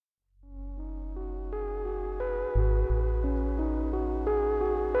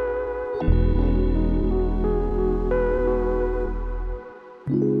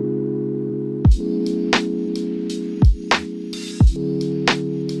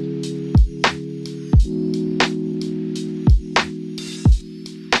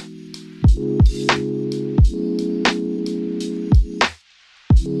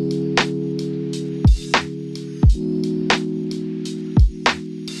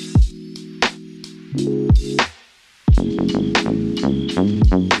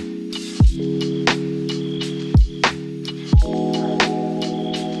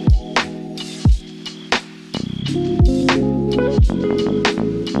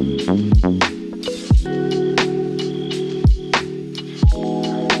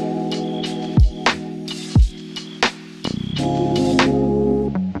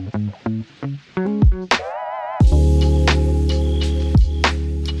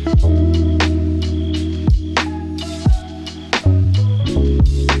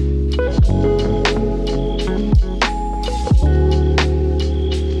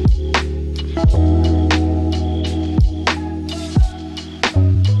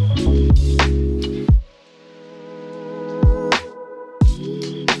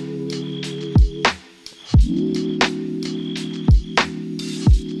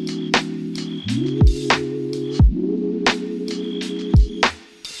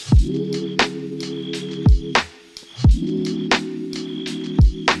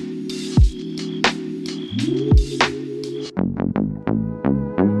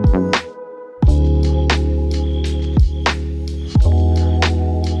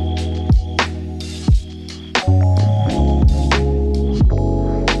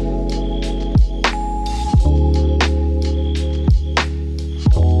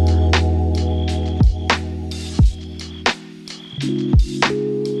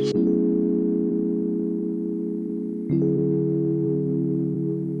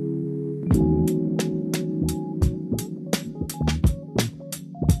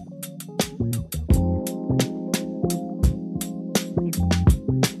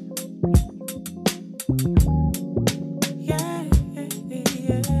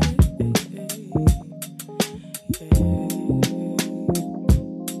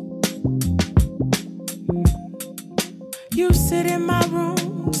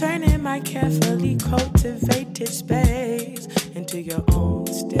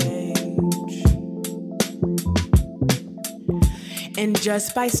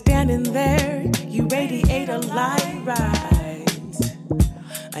Just by standing there, you radiate a light rise,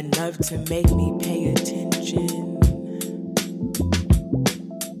 enough to make me pay attention.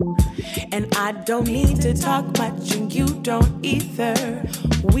 And I don't need to talk much, and you don't either.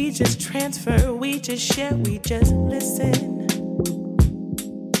 We just transfer, we just share, we just listen.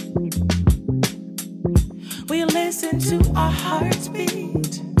 We listen to our hearts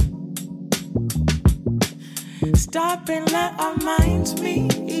beat. Stop and let our minds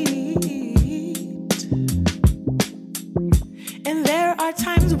meet. And there are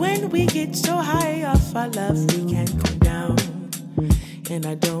times when we get so high off our love we can't come down. And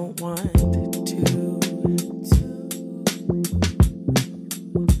I don't want to.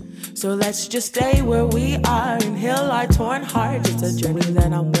 So let's just stay where we are and heal our torn hearts. It's a journey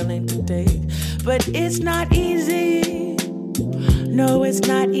that I'm willing to take, but it's not easy. No, it's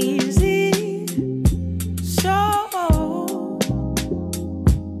not easy.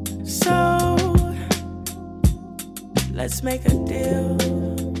 Let's make a deal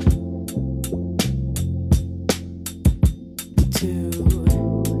to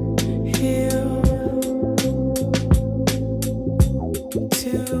heal,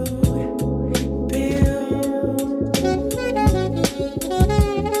 to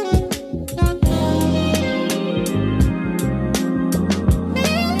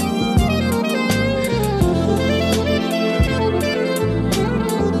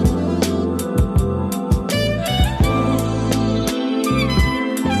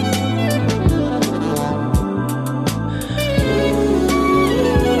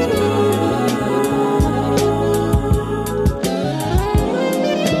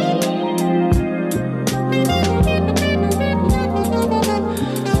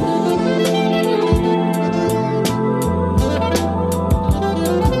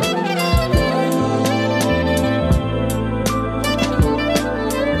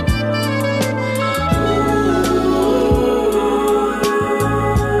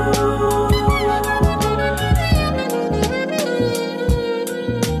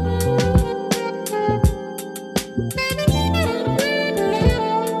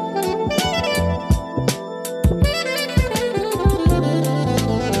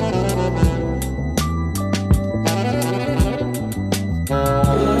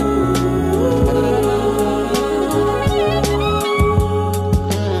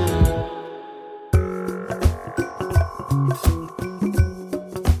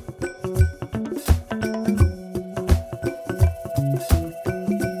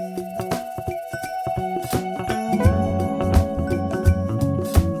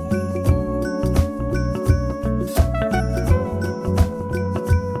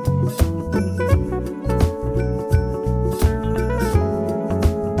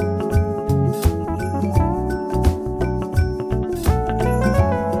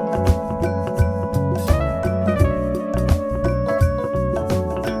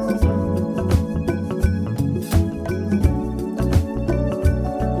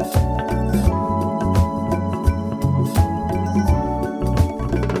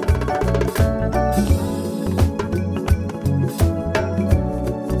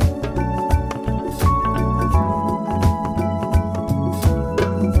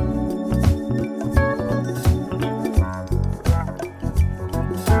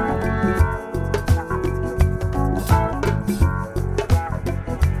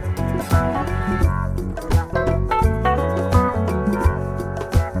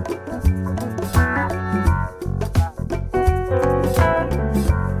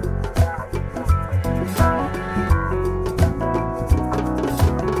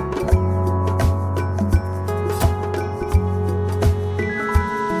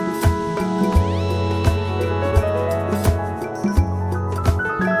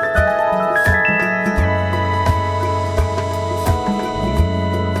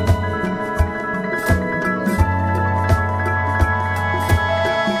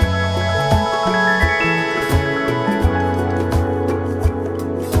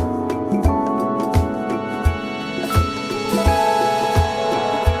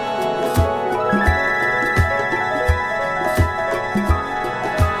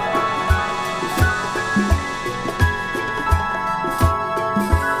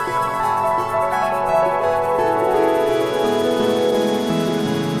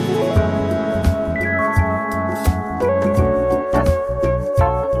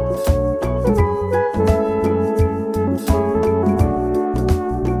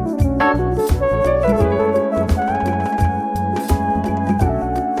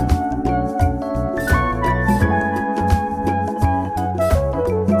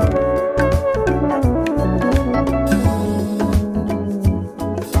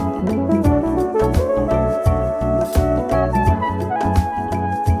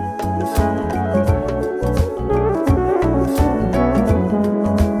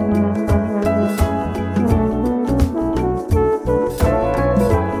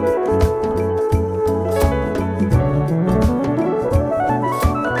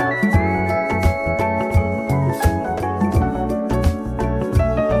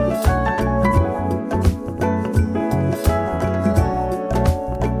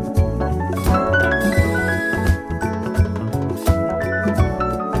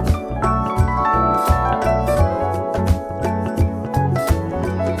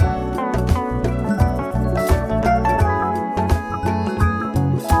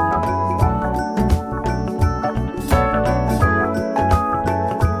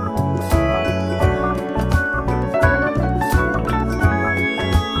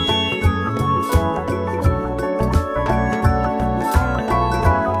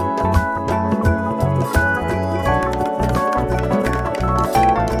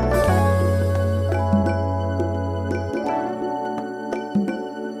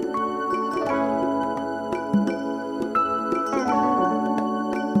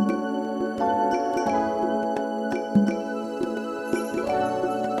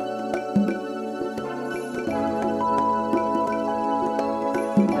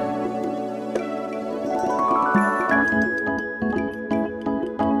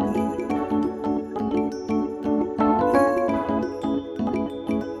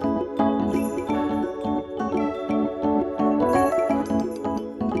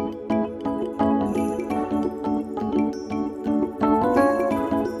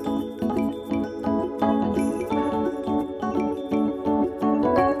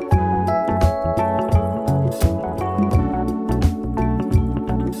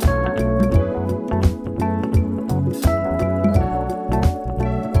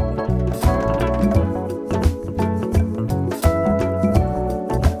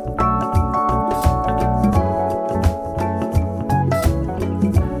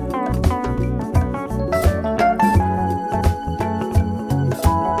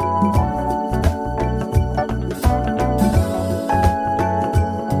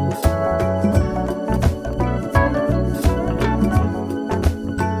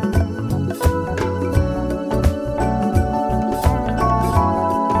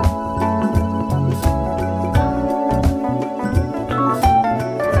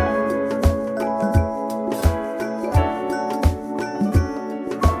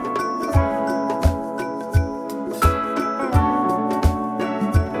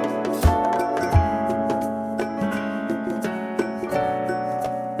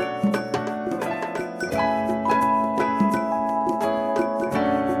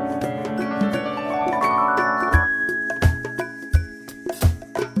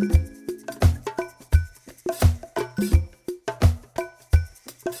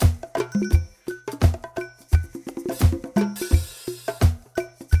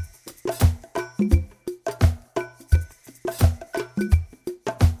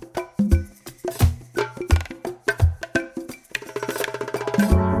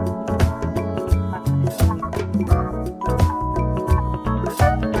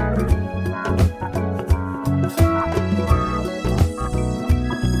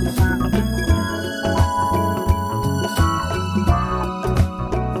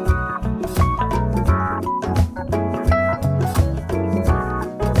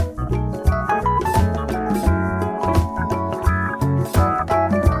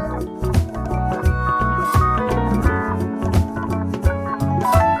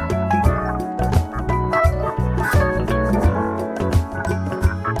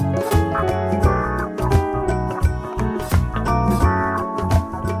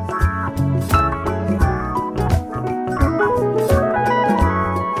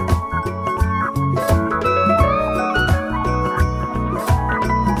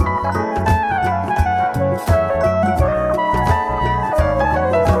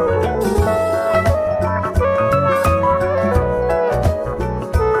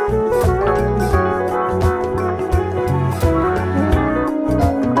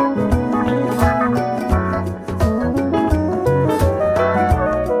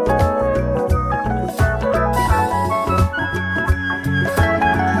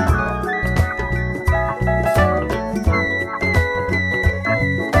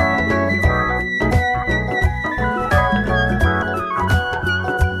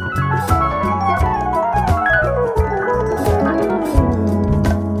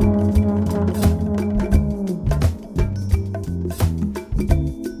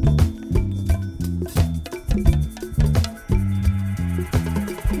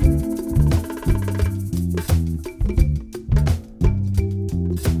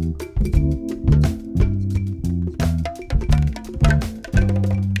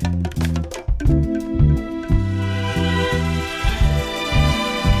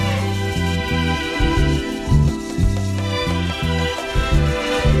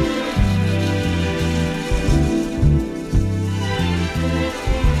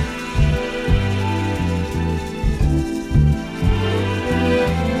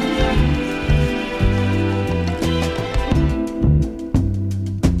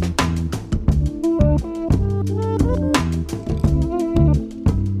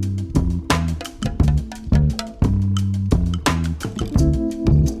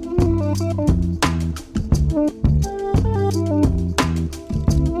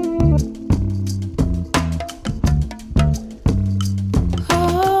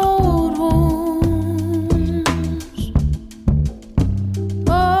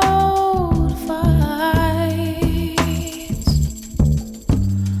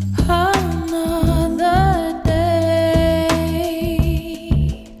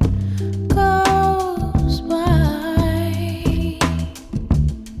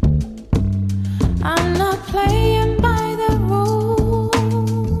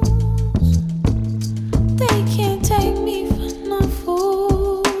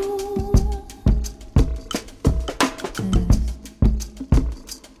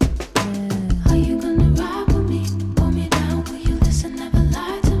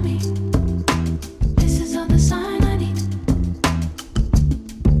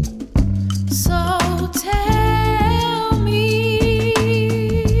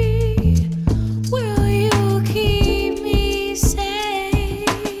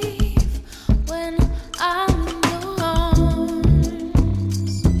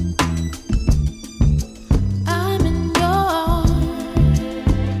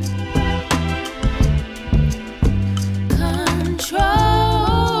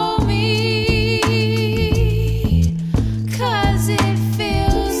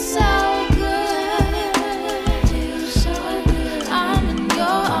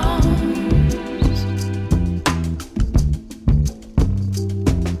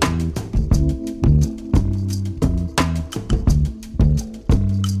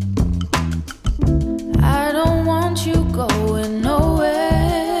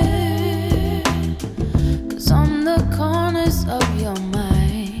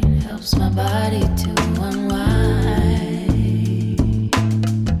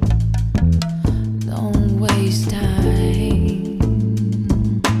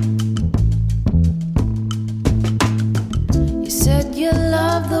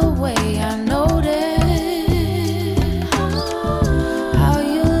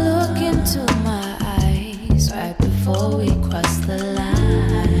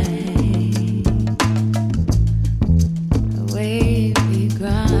way we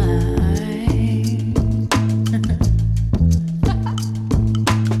grind.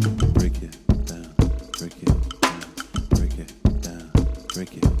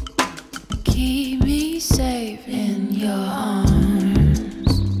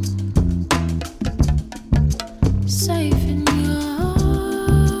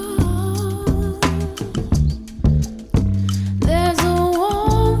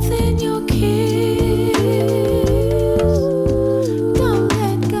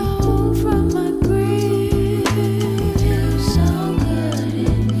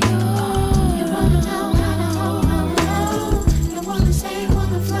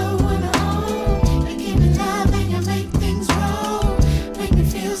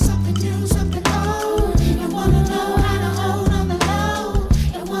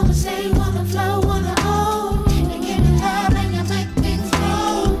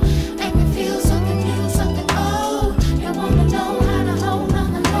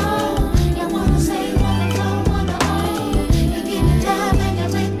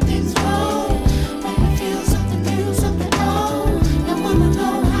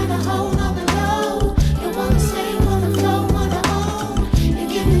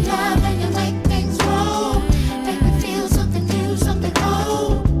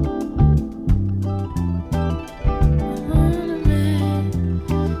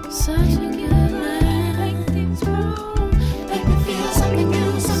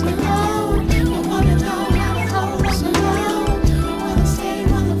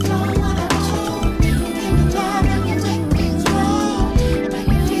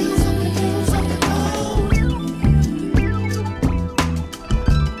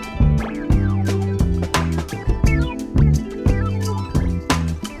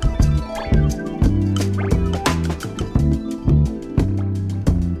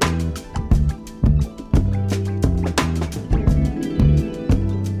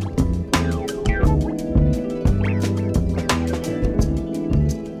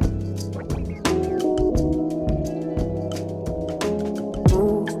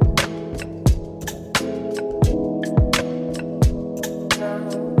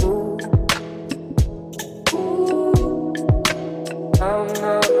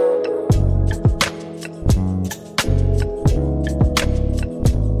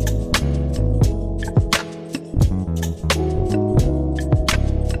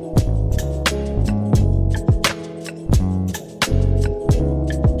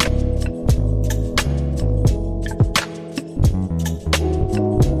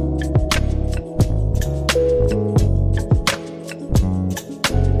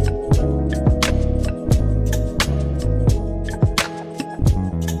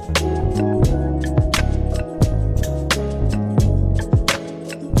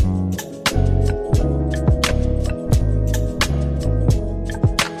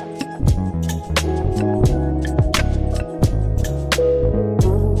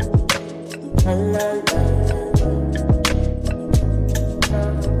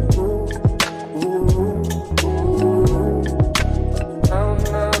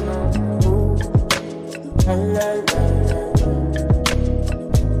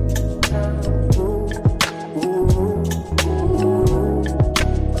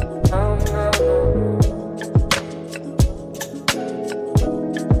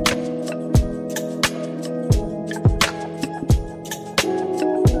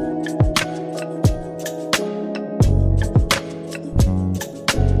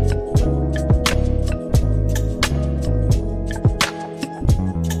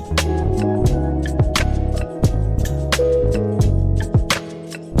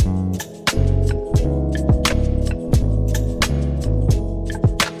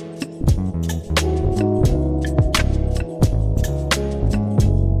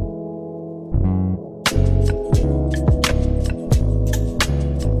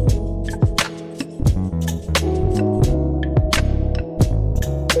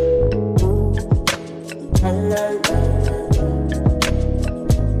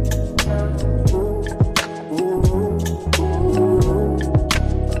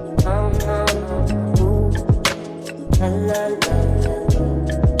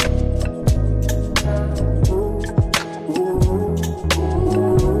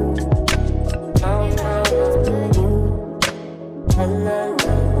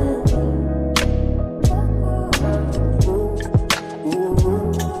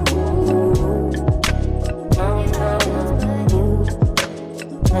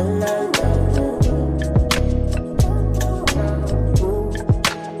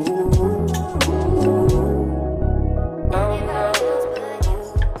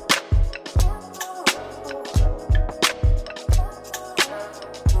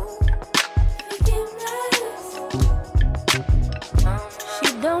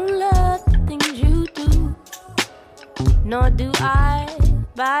 Nor do I,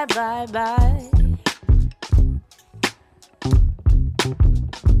 bye, bye, bye.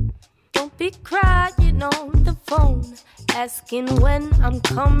 Don't be crying on the phone, asking when I'm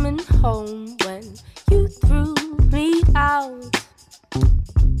coming home, when you threw me out.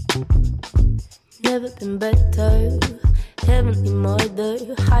 Never been better, heavenly mother,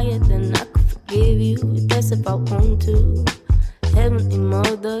 higher than I could forgive you, that's if I want to. Heavenly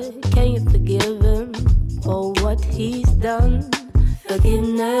mother, can you forgive him for what he's done?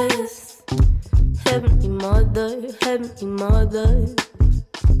 Forgiveness. Heavenly mother, heavenly mother.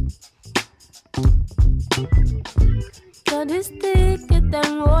 God is thicker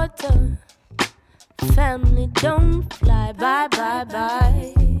than water. Family don't fly. Bye, bye,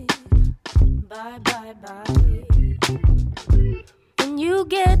 bye. Bye, bye, bye. When you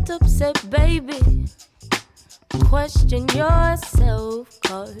get upset, baby, question yourself,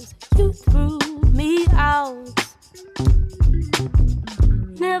 'cause you threw me out.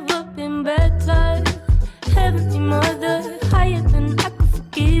 Never been better. Heavenly mother, higher than I could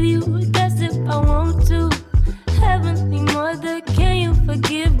forgive you, that's if I want to. Heavenly mother, can you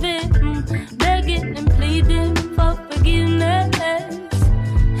forgive it? Begging and pleading for forgiveness.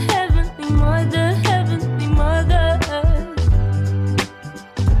 Heavenly mother, heavenly mother.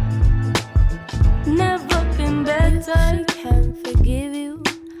 Never been better. She can forgive you,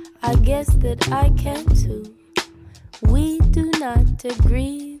 I guess that I can too. We do not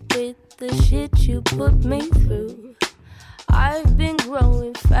agree with the shit you put me through. I've been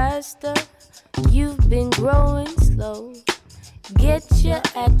growing faster, you've been growing slow. Get your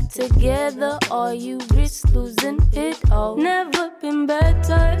act together or you risk losing it all. Never been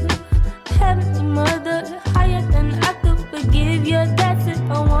better. Heavenly mother, higher than I could forgive you, that's if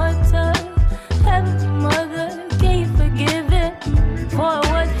I want to. Heavenly mother, can you forgive him for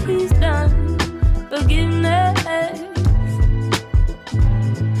what he's done? Forgiveness.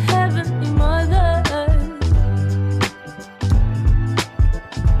 Heavenly mother,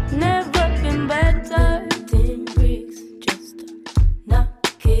 never been better. 10 bricks just to knock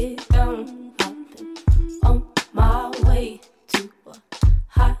it down. I've been on my way to a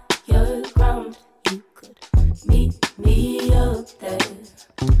higher ground. You could meet me up there,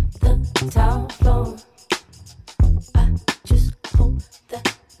 the town floor. I just hope that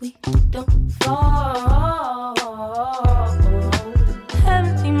we don't fall.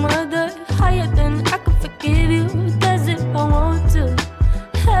 Heavenly mother, higher than I could forgive you, does if I want to.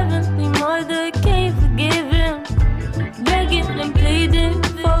 Heavenly mother, can you forgive him? Begging and pleading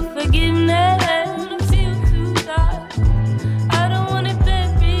for forgiveness. I feel too dark, I don't want it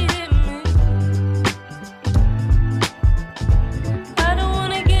buried in me. I don't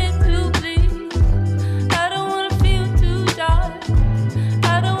want to get too bleak, I don't want to feel too dark,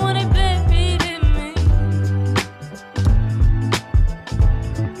 I don't want it buried in me.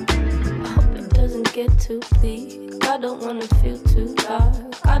 I hope it doesn't get too bleak, I don't want to feel too dark,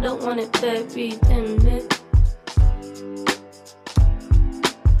 I don't want it buried in me.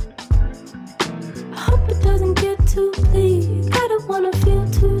 I hope it doesn't get too bleak, I don't want to feel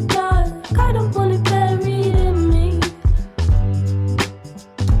too dark, I don't want it buried in me.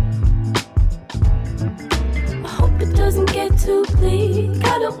 I hope it doesn't get too bleak,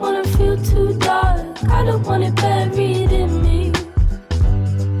 I don't want to feel too dark, I don't want it buried in me.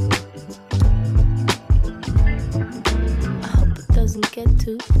 I hope it doesn't get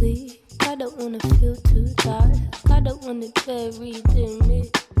too bleak, I don't want to feel too dark, I don't want it buried in me.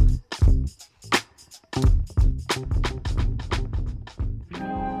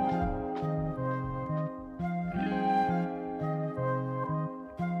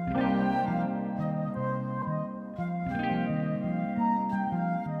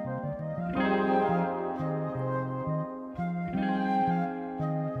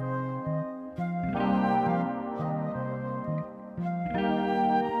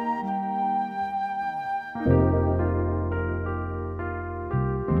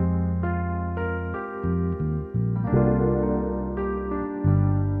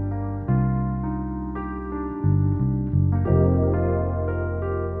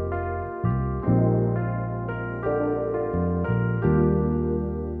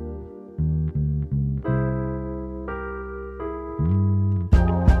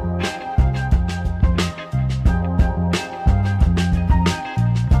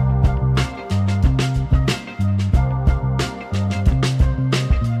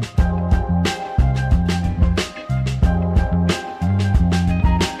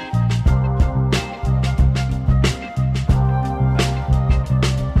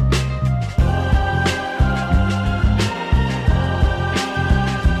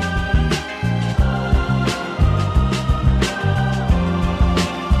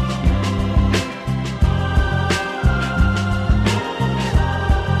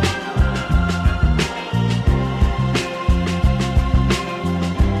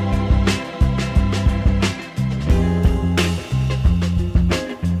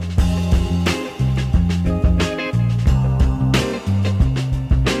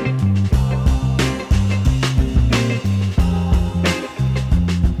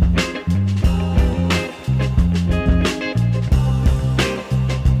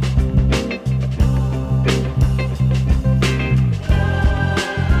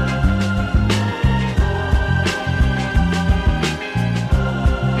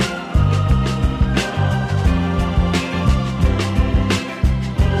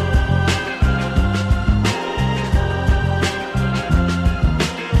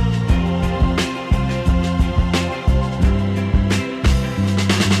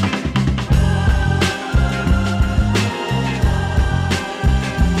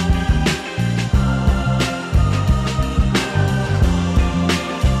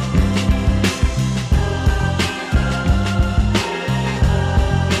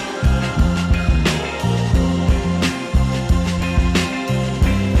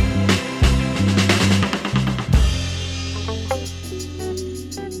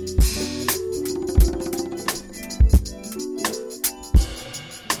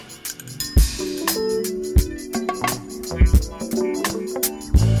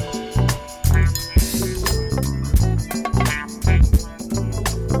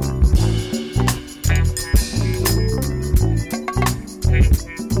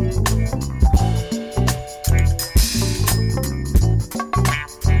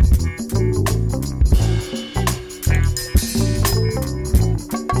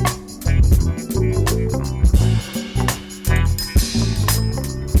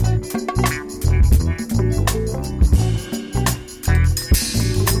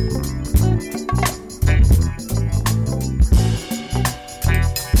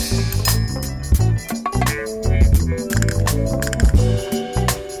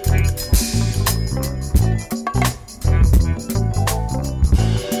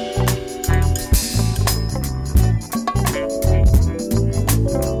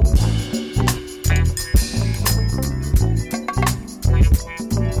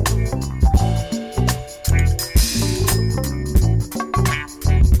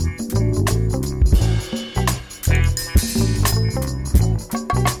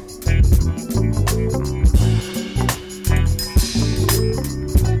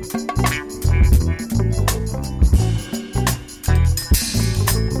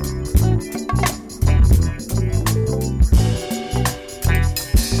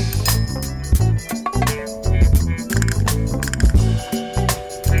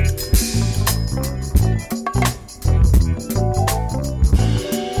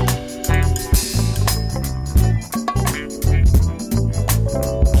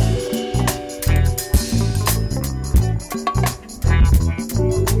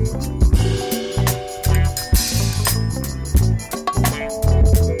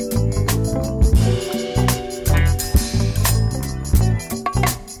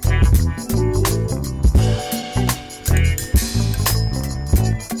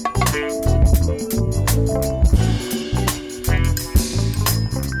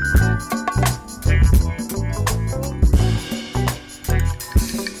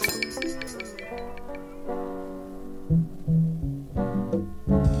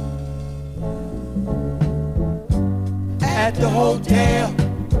 hotel,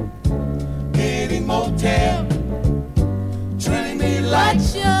 getting motel, treating me like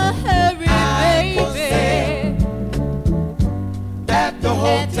what's your hurry, I'm for baby? sale. At the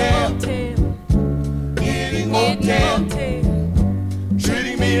hotel, getting motel,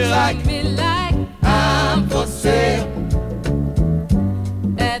 treating me like I'm for sale.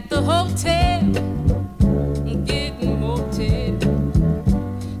 At the hotel, getting motel,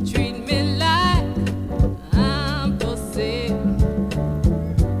 treat me like I'm for sale.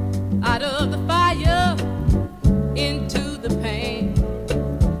 Out of the fire, into the pain.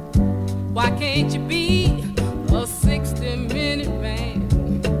 Why can't you be a 60-minute man?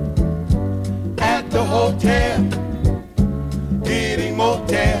 At the hotel, getting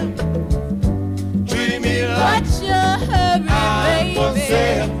motel, treating me like What's your hurry, I'm for baby?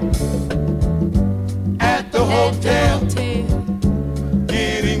 sale. At the hotel,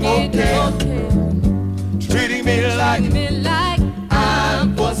 getting motel, treating me like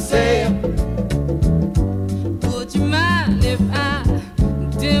I'm for sale. Would you mind if I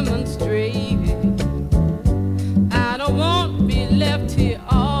demonstrated? I don't want to be left here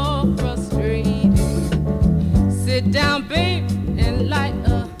all frustrated. Sit down, babe, and light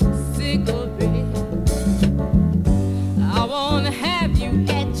a cigarette. I want to have you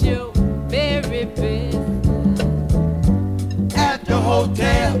at your very best. At the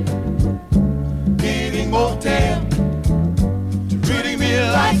hotel, getting motel, treating me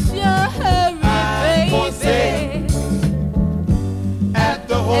like What's your hurry, I'm for sale. baby? At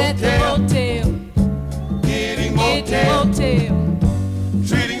the At the hotel, hotel, getting motel, motel,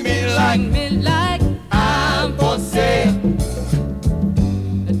 treating me like I'm for sale.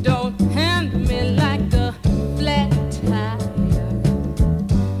 Don't handle me like a flat tire.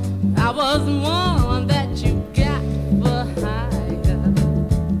 I was one that you got for hire,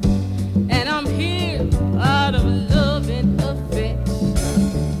 and I'm here out of love and affection,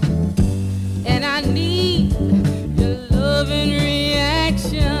 and I need your love and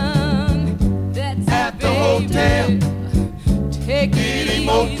reaction. That's At the hotel, take getting it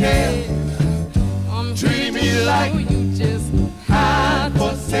motel, easy. I'm treating me here to like show you just how I'm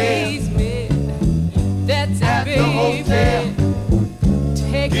for to sale. please me. That's it, At the hotel, baby.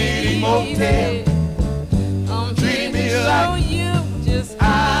 Take getting it motel, easy. I'm treating here me to show like you just I'm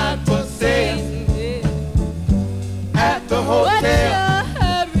how to for sale. please me. At the What's hotel, your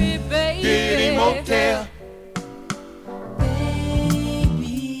hurry, baby? getting motel.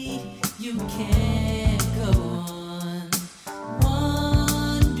 Baby, you can't go on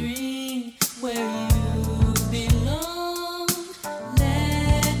wondering where you belong.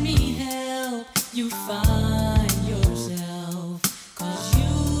 Let me help you find yourself, 'cause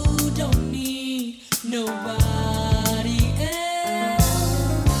you don't need nobody else.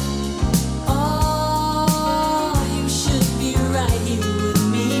 Oh, you should be right here with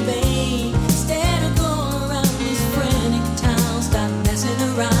me, babe. Instead of going around this frantic town, stop messing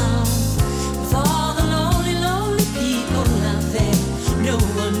around with all the lonely, lonely people out there. No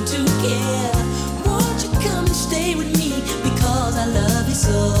one to care. Won't you come and stay with me, because I love you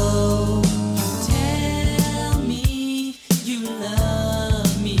so. You tell me you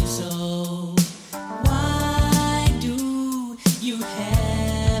love me so. Why do you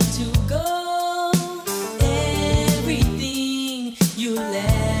have to go? Everything you'll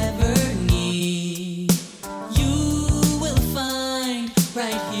ever need, you will find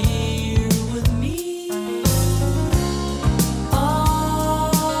right here with me.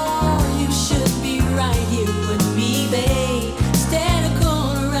 Oh, you should be right here with me, babe. Instead of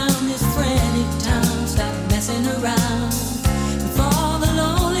going around this frantic town, stop messing around with all the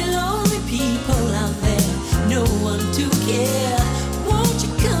lonely, lonely people out there. No one to care. Won't you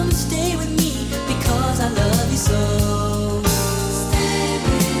come and stay with me, because I love you so. Stay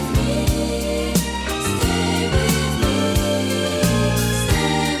with me. Stay with me.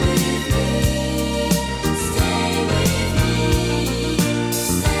 Stay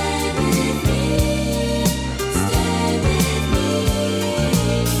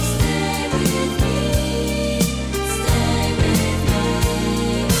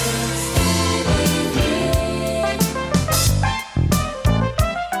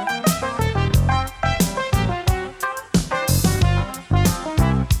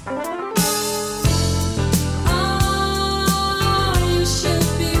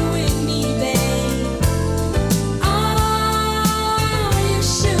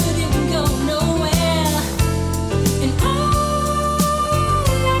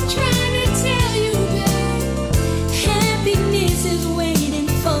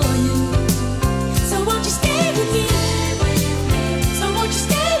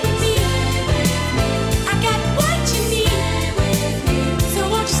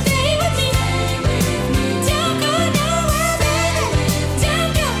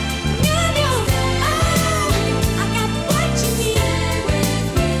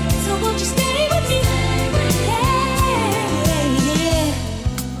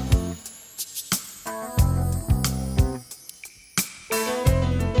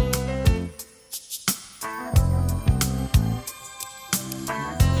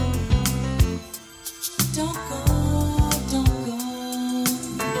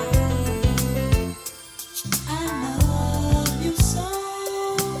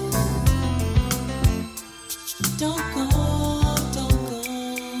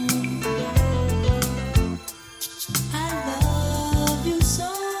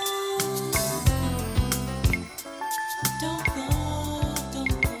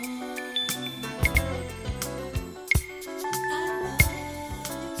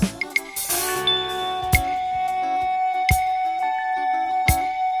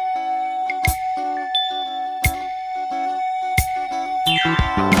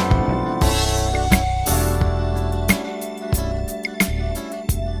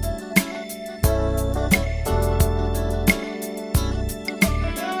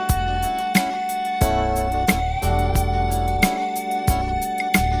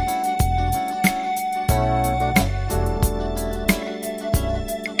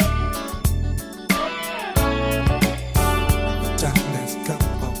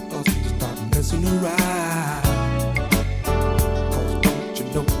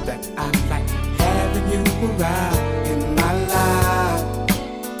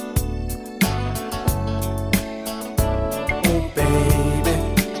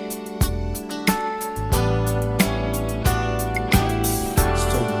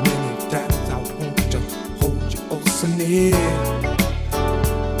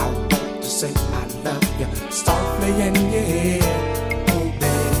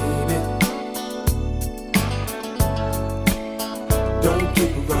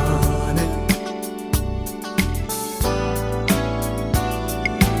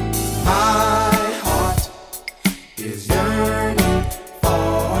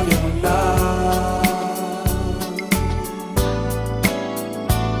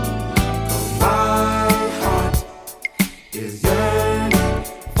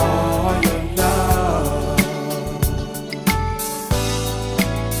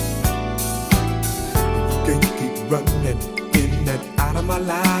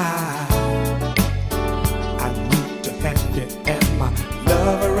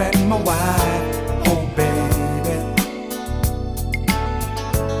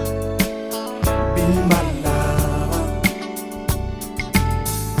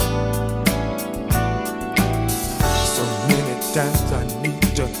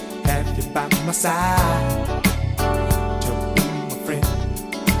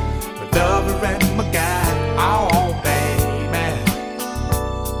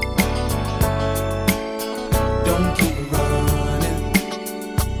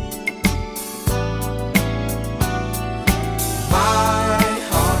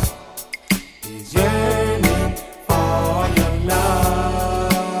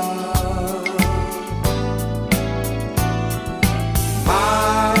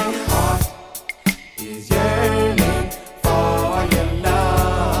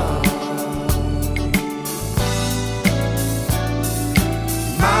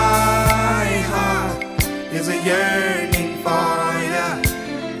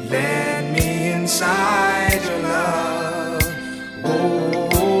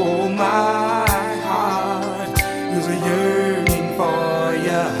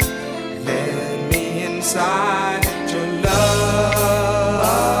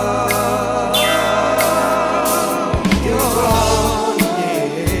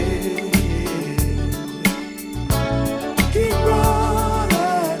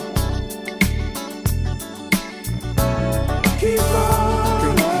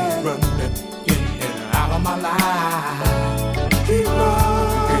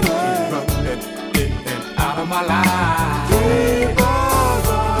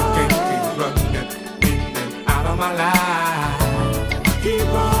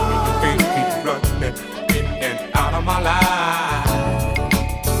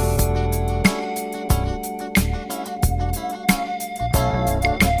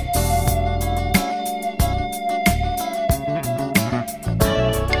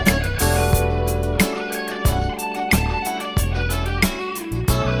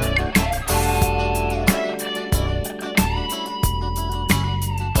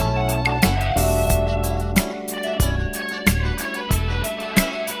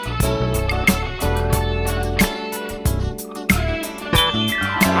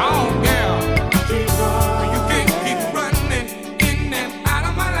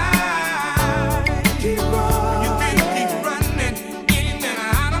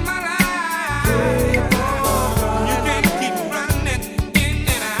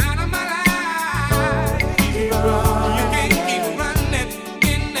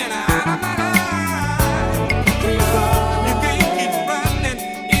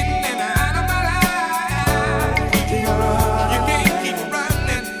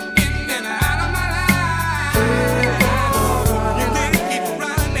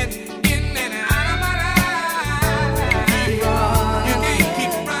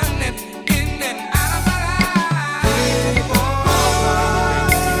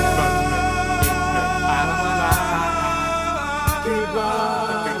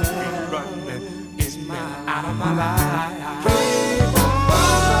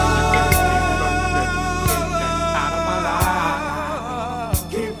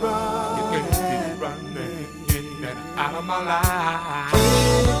out of my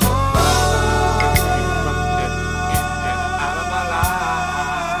life.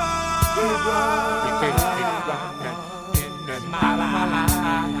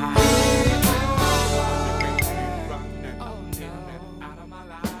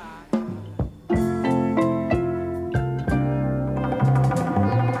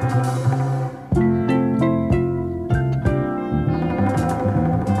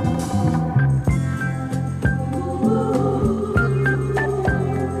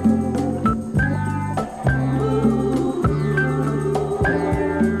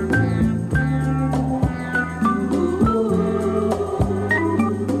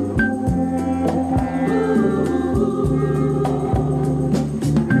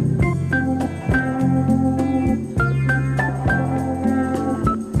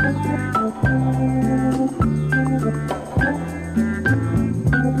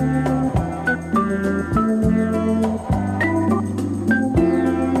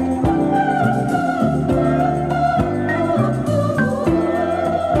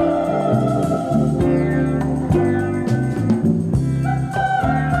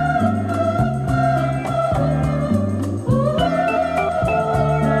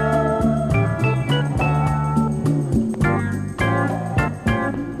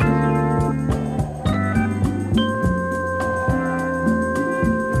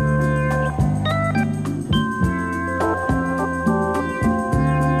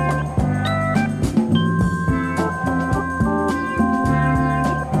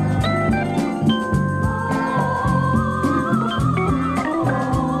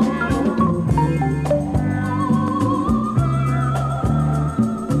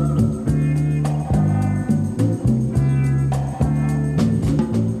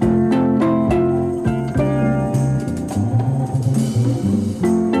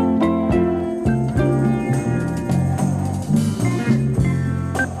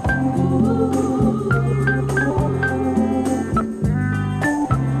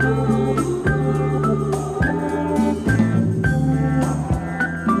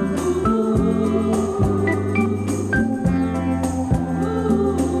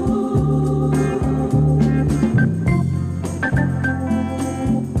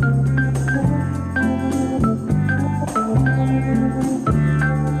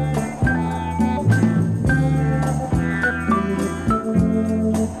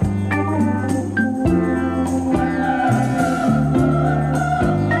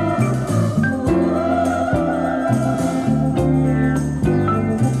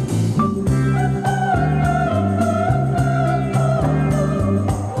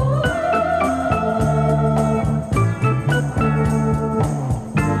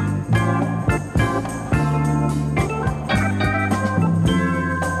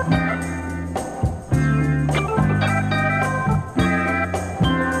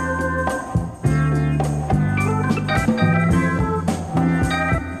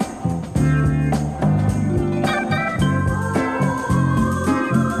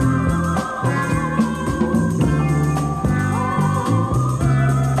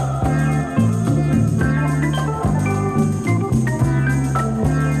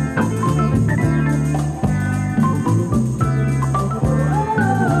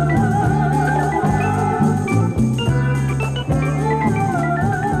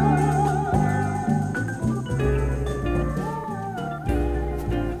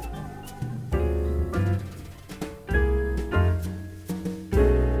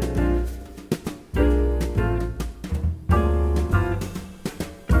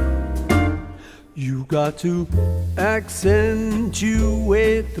 got to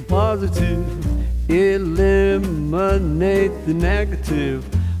accentuate the positive, eliminate the negative,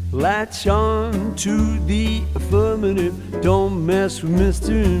 latch on to the affirmative, don't mess with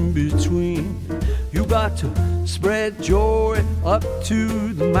Mr. In Between. You got to spread joy up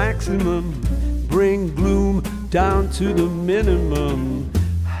to the maximum, bring gloom down to the minimum,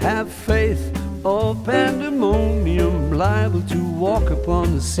 have faith or pandemonium, liable to walk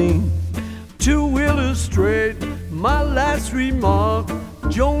upon the scene. To illustrate my last remark,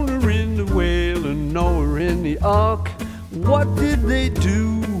 Jonah in the whale and Noah in the ark. What did they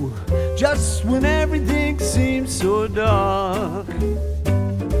do just when everything seemed so dark?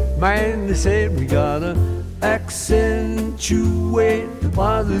 Man, they said we gotta accentuate the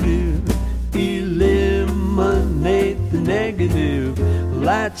positive, eliminate the negative,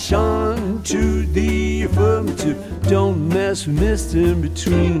 latch on to the affirmative, don't mess with Mr. In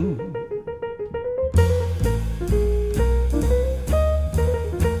Between.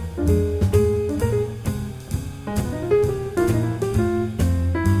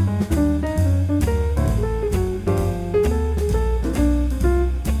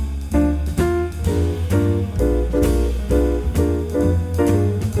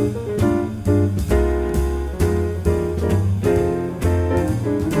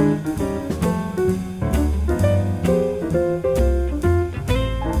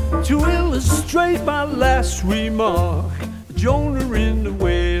 Remark, Jonah in the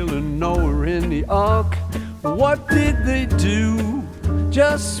whale and Noah in the ark. What did they do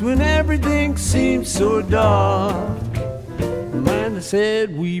just when everything seemed so dark? Man, they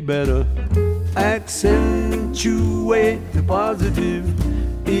said we better accentuate the positive,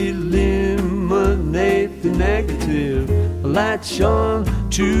 eliminate the negative, latch on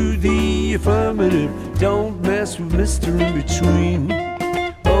to the affirmative, don't mess with Mr. In Between.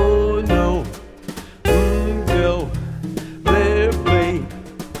 Oh no,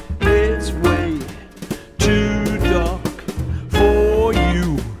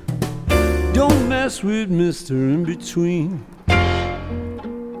 with Mr. In Between.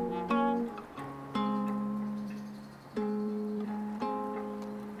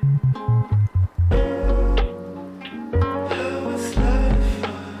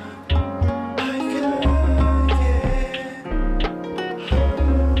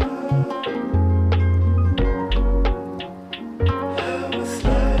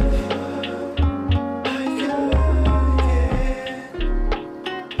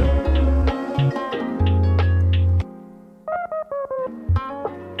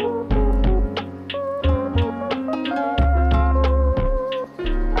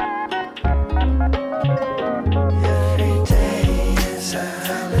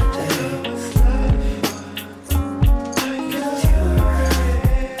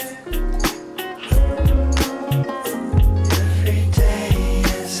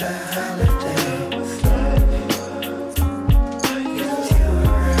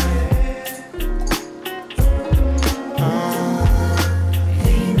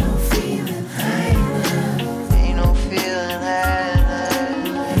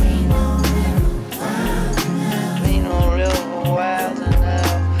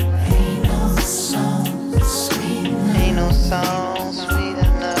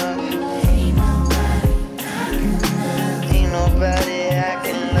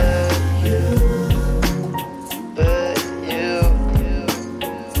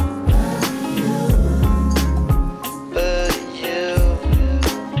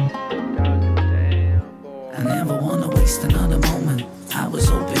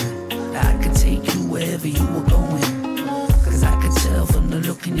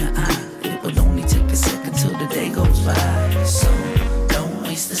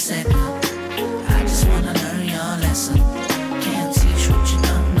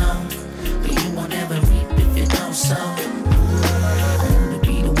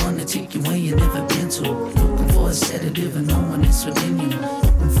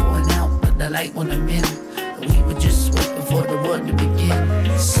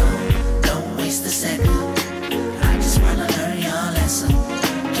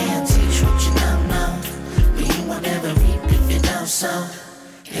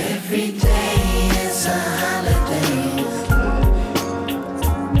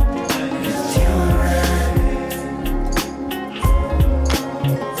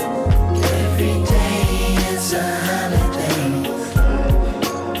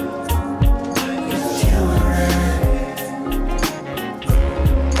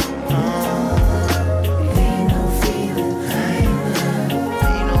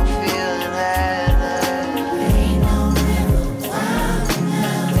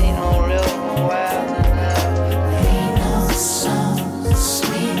 Ain't no real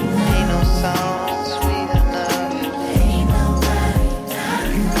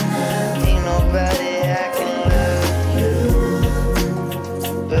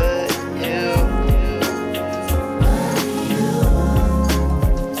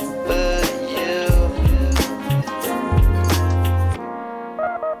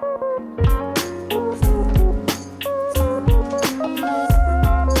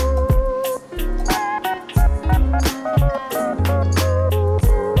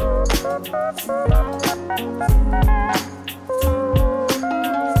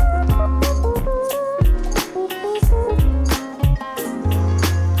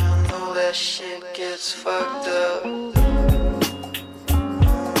that shit gets fucked up.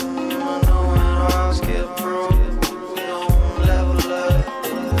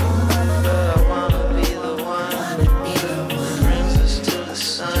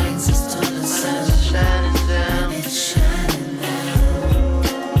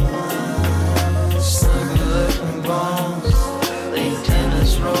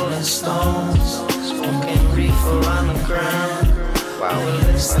 While we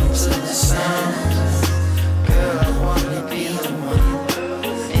listen to the sounds, girl, I wanna be the one.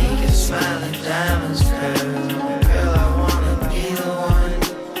 Make you smile like diamonds, girl, I wanna be the one.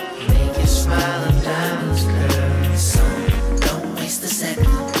 Make you smile like diamonds, girl. So don't waste a second.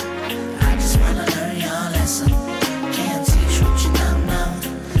 I just wanna learn your lesson. Can't teach what you don't know,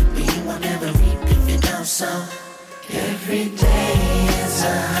 but you won't ever reap if you don't sow. Every day is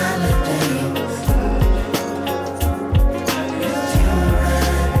a holiday.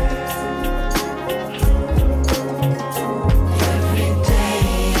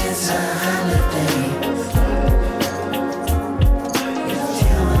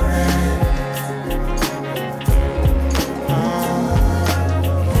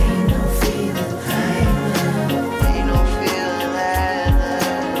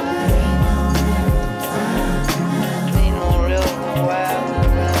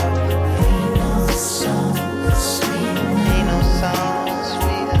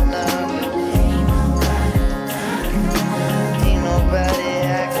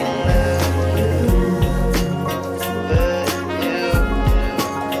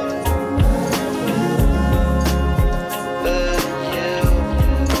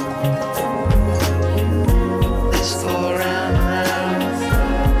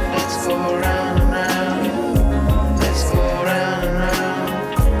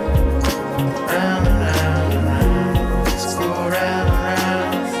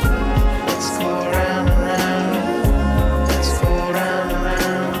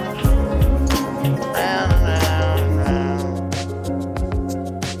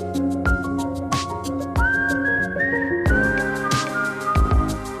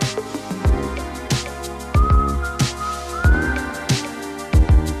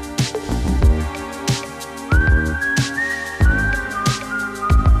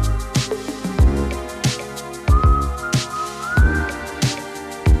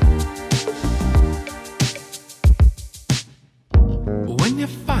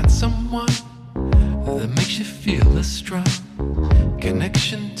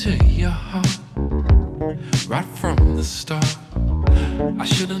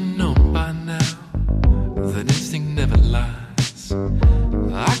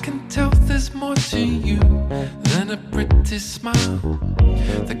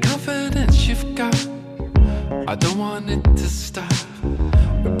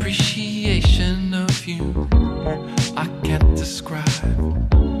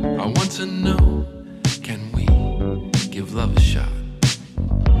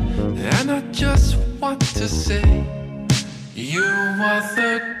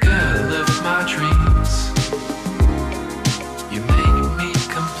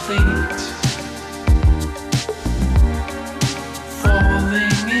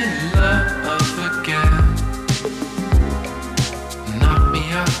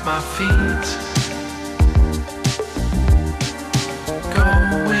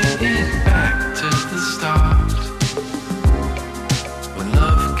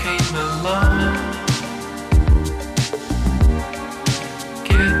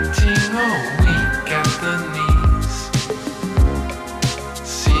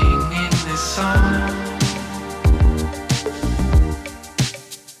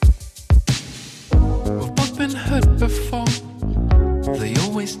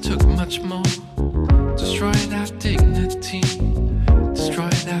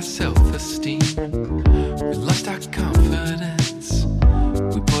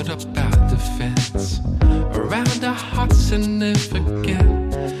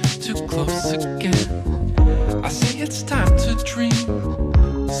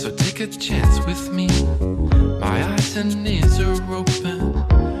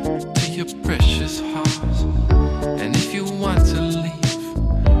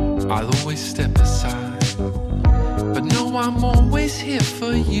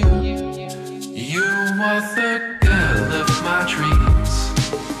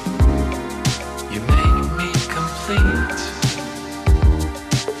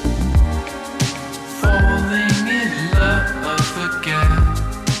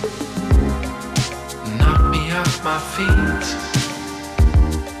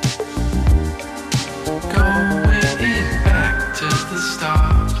 Going back to the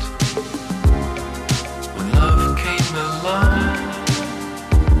start.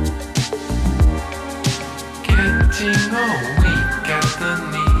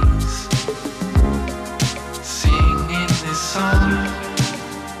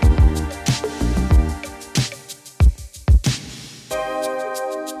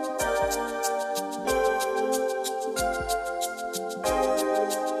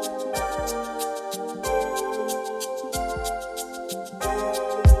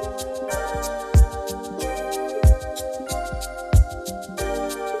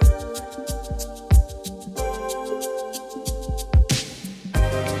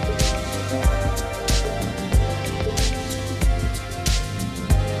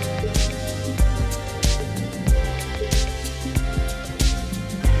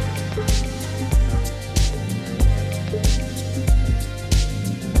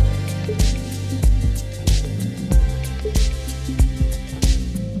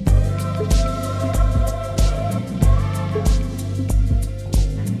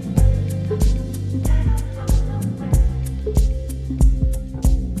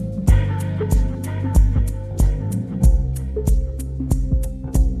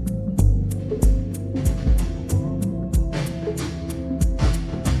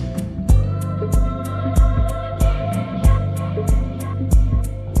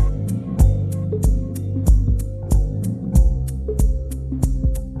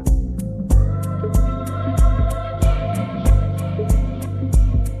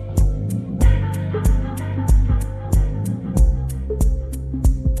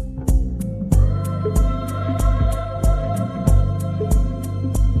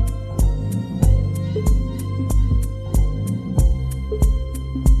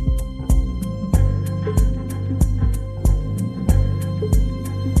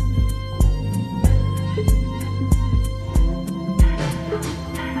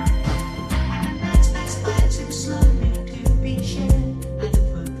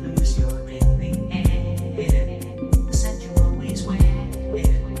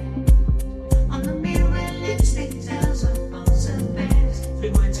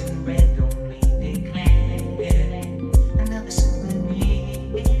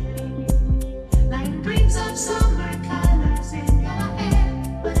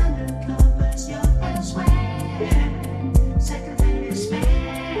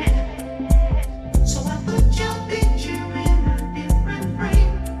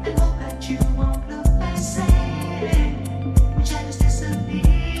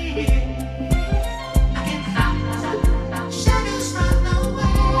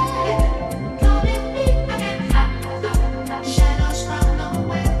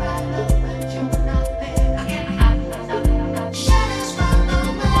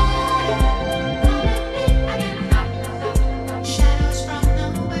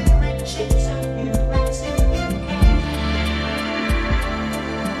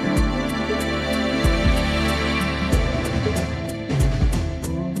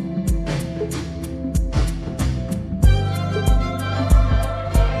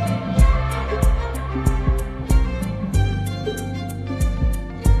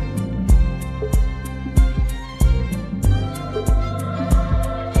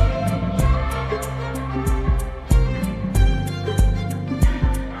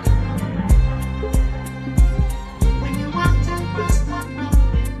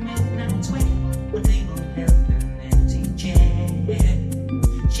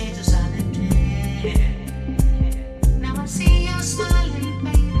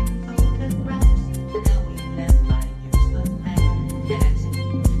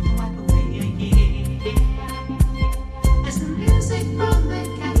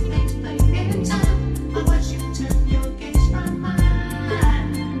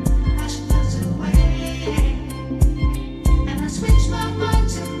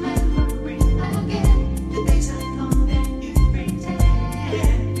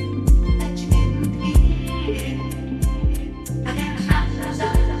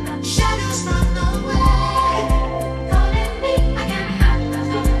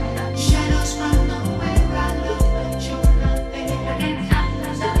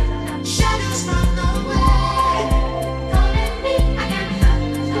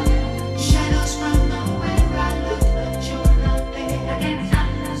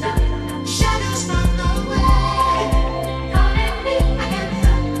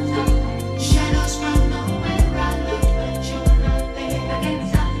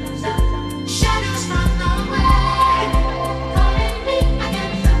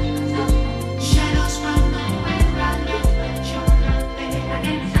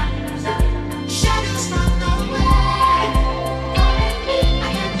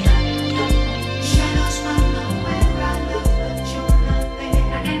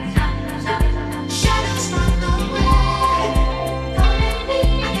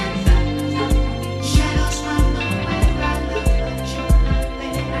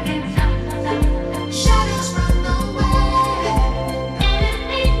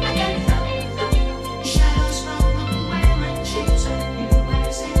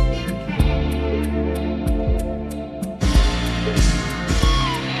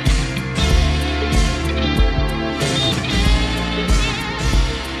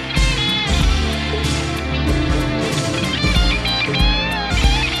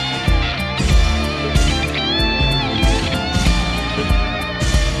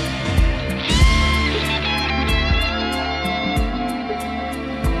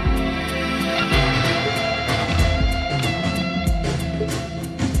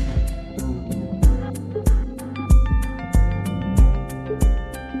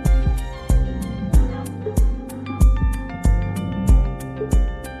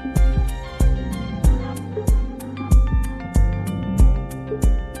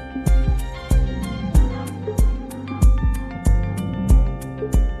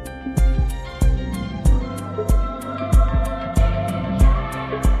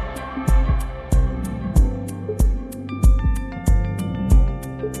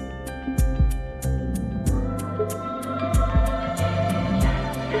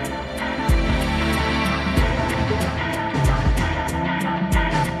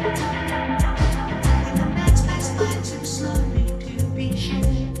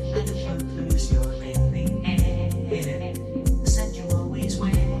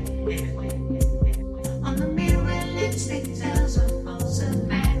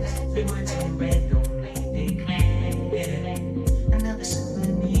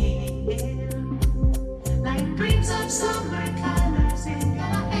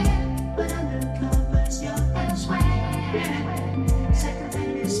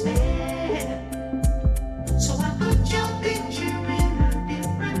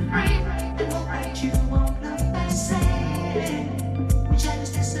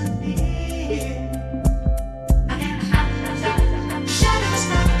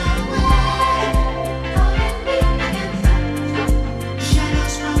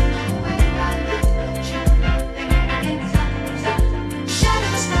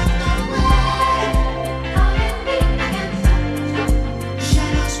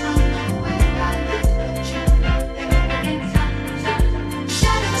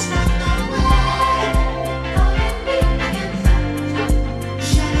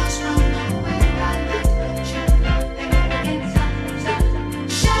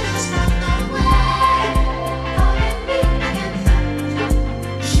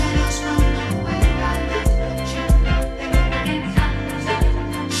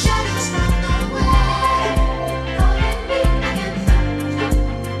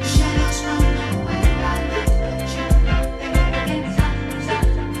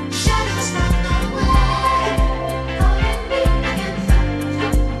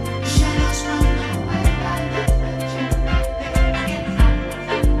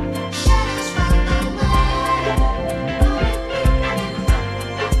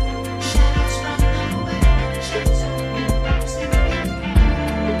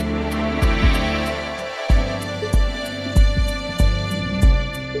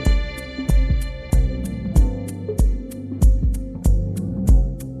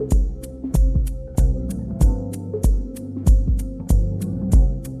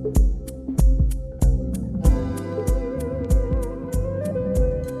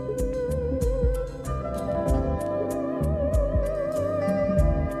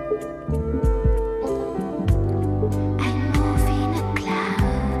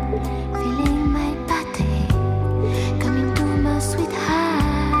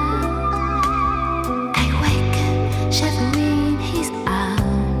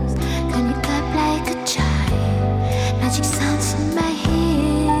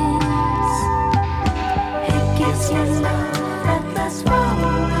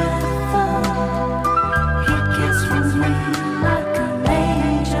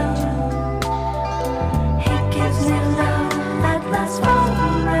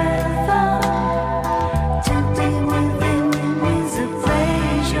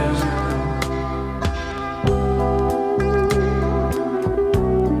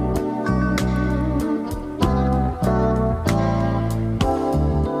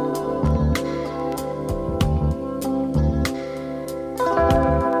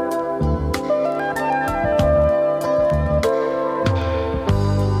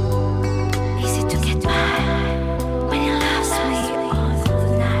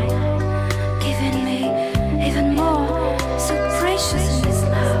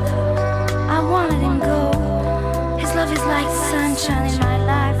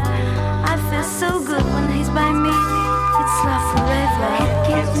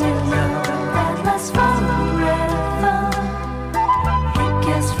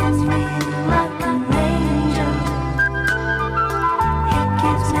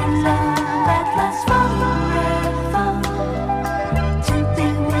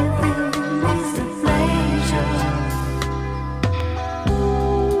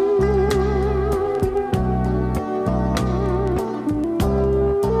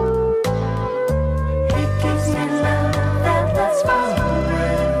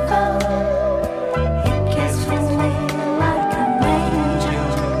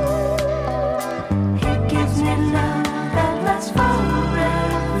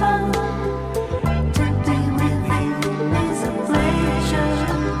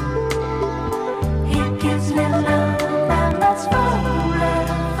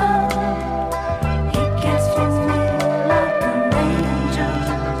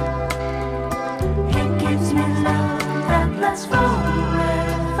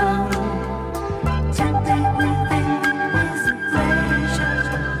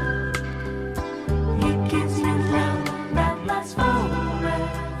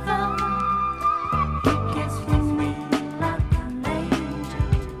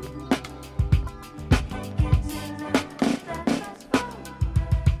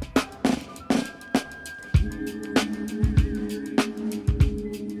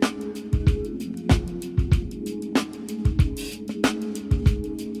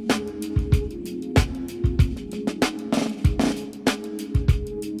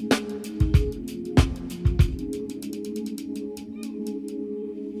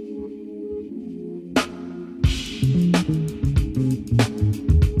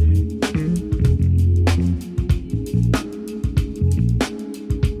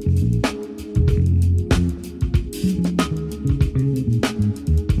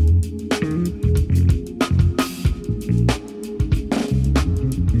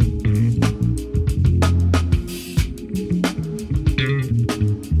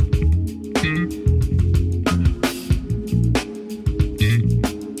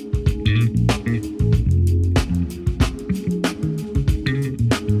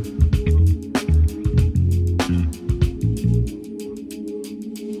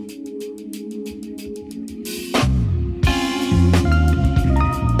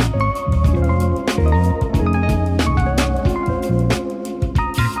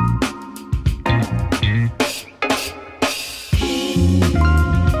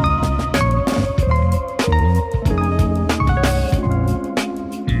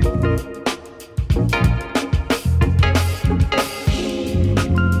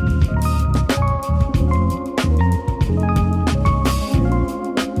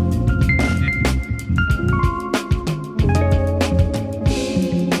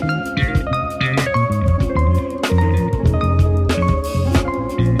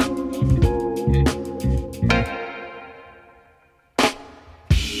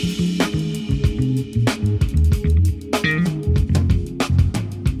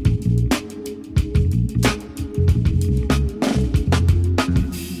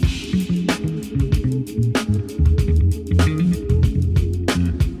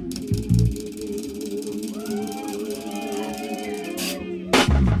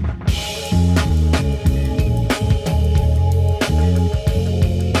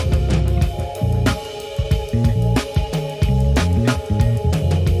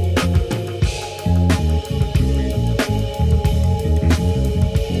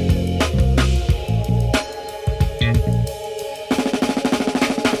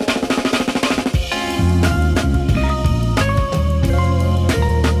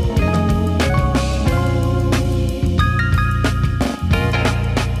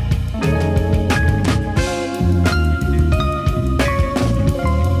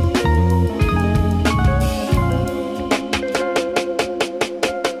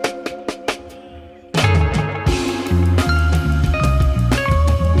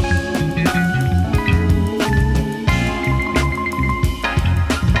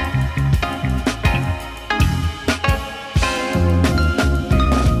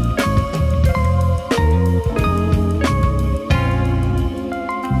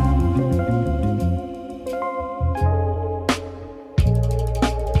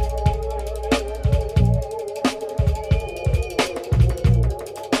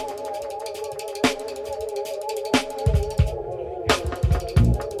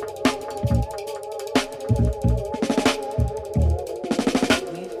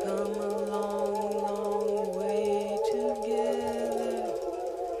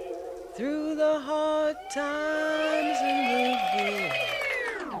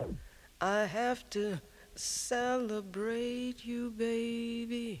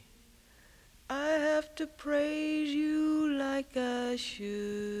 have to praise you like I should.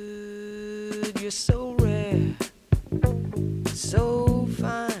 You're so rare, so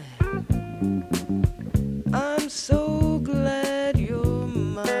fine. I'm so glad you're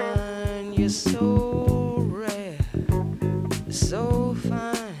mine. You're so rare, so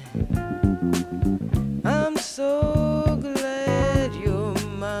fine. I'm so glad you're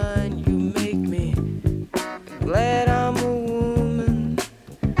mine. You make me glad I'm a woman,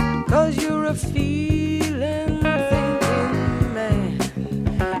 'cause you're a feeling, thinking man.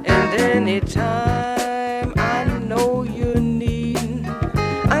 And anytime I know you're needing,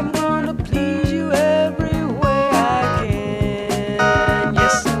 I'm gonna please you every way I can.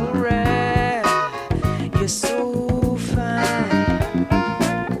 You're so rare, you're so fine.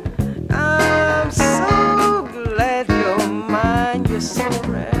 I'm so glad you're mine. You're so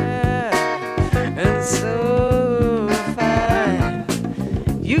rare and so fine.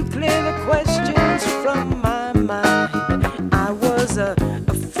 You clear the questions from my mind. I was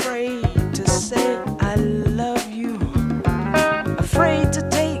afraid to say I love you, afraid to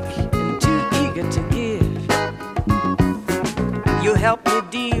take and too eager to give. You help me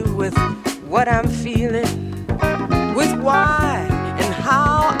deal with what I'm feeling, with why and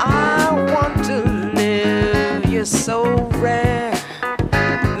how I want to live. You're so rare,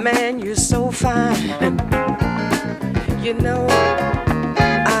 man, you're so fine. You know,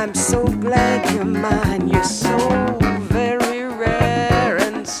 I'm so glad you're mine. You're so very rare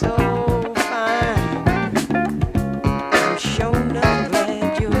and so fine. I'm sure not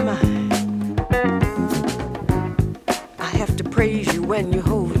glad you're mine. I have to praise you when you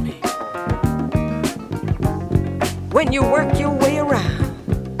hold me, when you work your way around.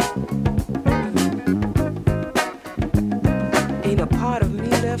 Ain't a part of me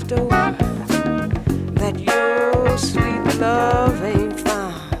left over that your sweet love ain't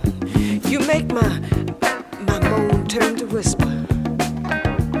found. You make my moan turn to whisper.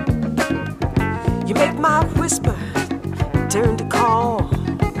 You make my whisper turn to call.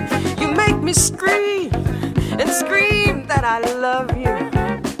 You make me scream and scream that I love you.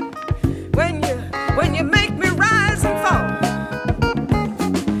 When you make me rise and fall.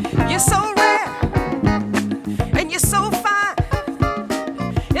 You're so rare and you're so fine.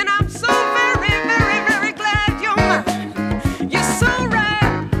 And I'm so very, very, very glad you're mine. You're so rare,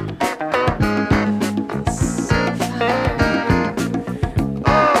 so fine.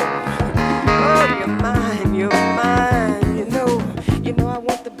 Oh, you're mine, you're mine. You know I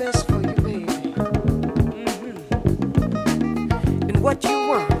want the best for you, baby. And what you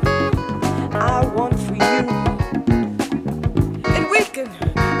want, I want for you. And we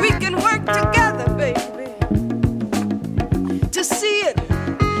can work together, baby, to see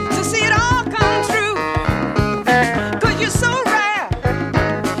it all come true. 'Cause you're so rare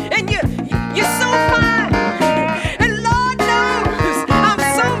and you're so fine. And Lord knows I'm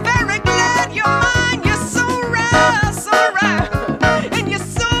so very glad you're mine. You're so rare, and you're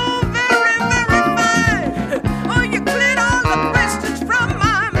so very, very fine. Oh, you cleared all the questions from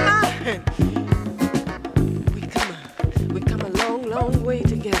my mind. We come a long, long way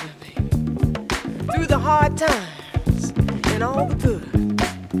together, baby. Through the hard times and all the good.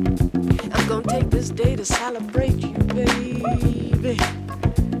 I'm gonna take this day to celebrate you, baby.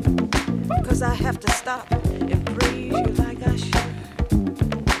 'Cause I have to stop and praise you like I should.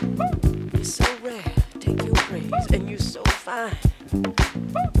 You're so rare, take your praise, and you're so fine.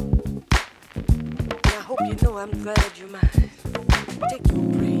 And I hope you know I'm glad you're mine. Take your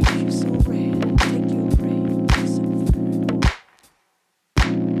praise, you're so rare, take your praise, you're so fine.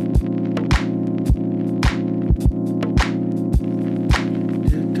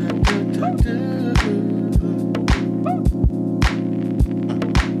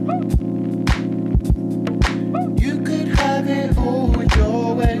 You could have it all your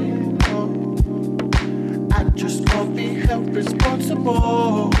way. I just can't be held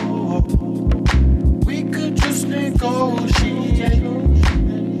responsible. We could just negotiate,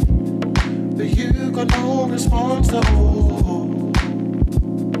 but you got no responsible.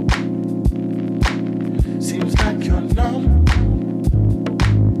 Seems like you're numb.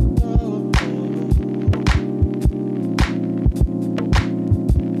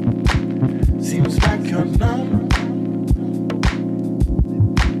 Seems like you're numb.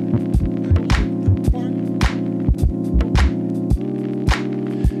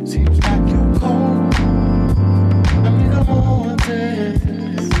 Seems like you're cold. I need a more this.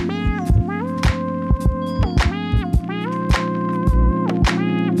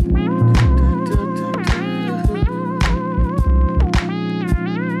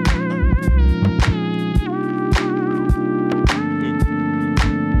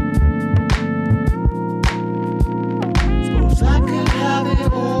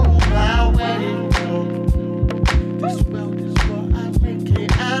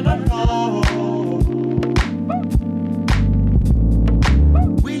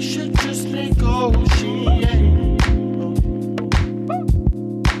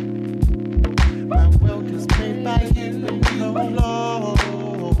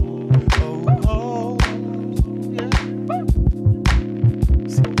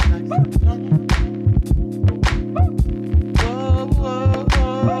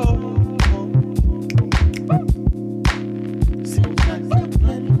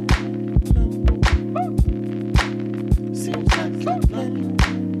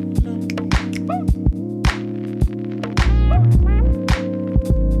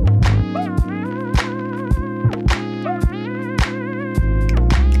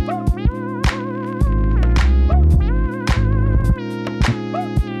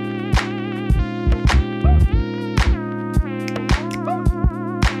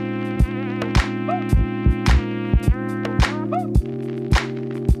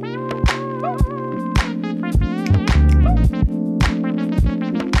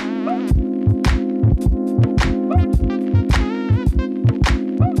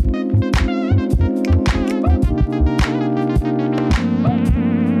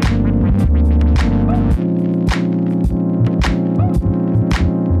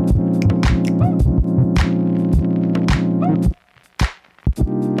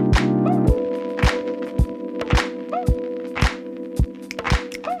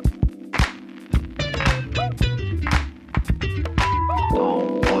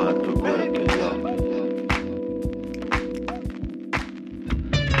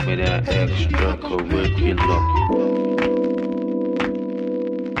 me that extracurricular.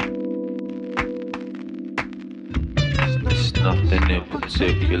 It's nothing in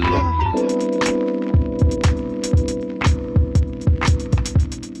particular.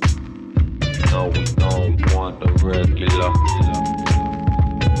 No, we don't want the regular.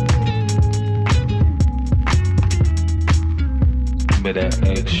 Give me that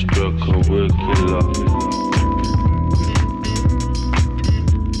extracurricular.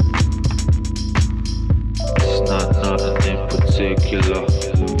 It's not nothing in particular.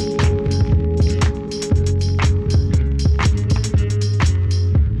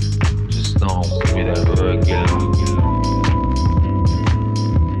 Just don't give me that regular.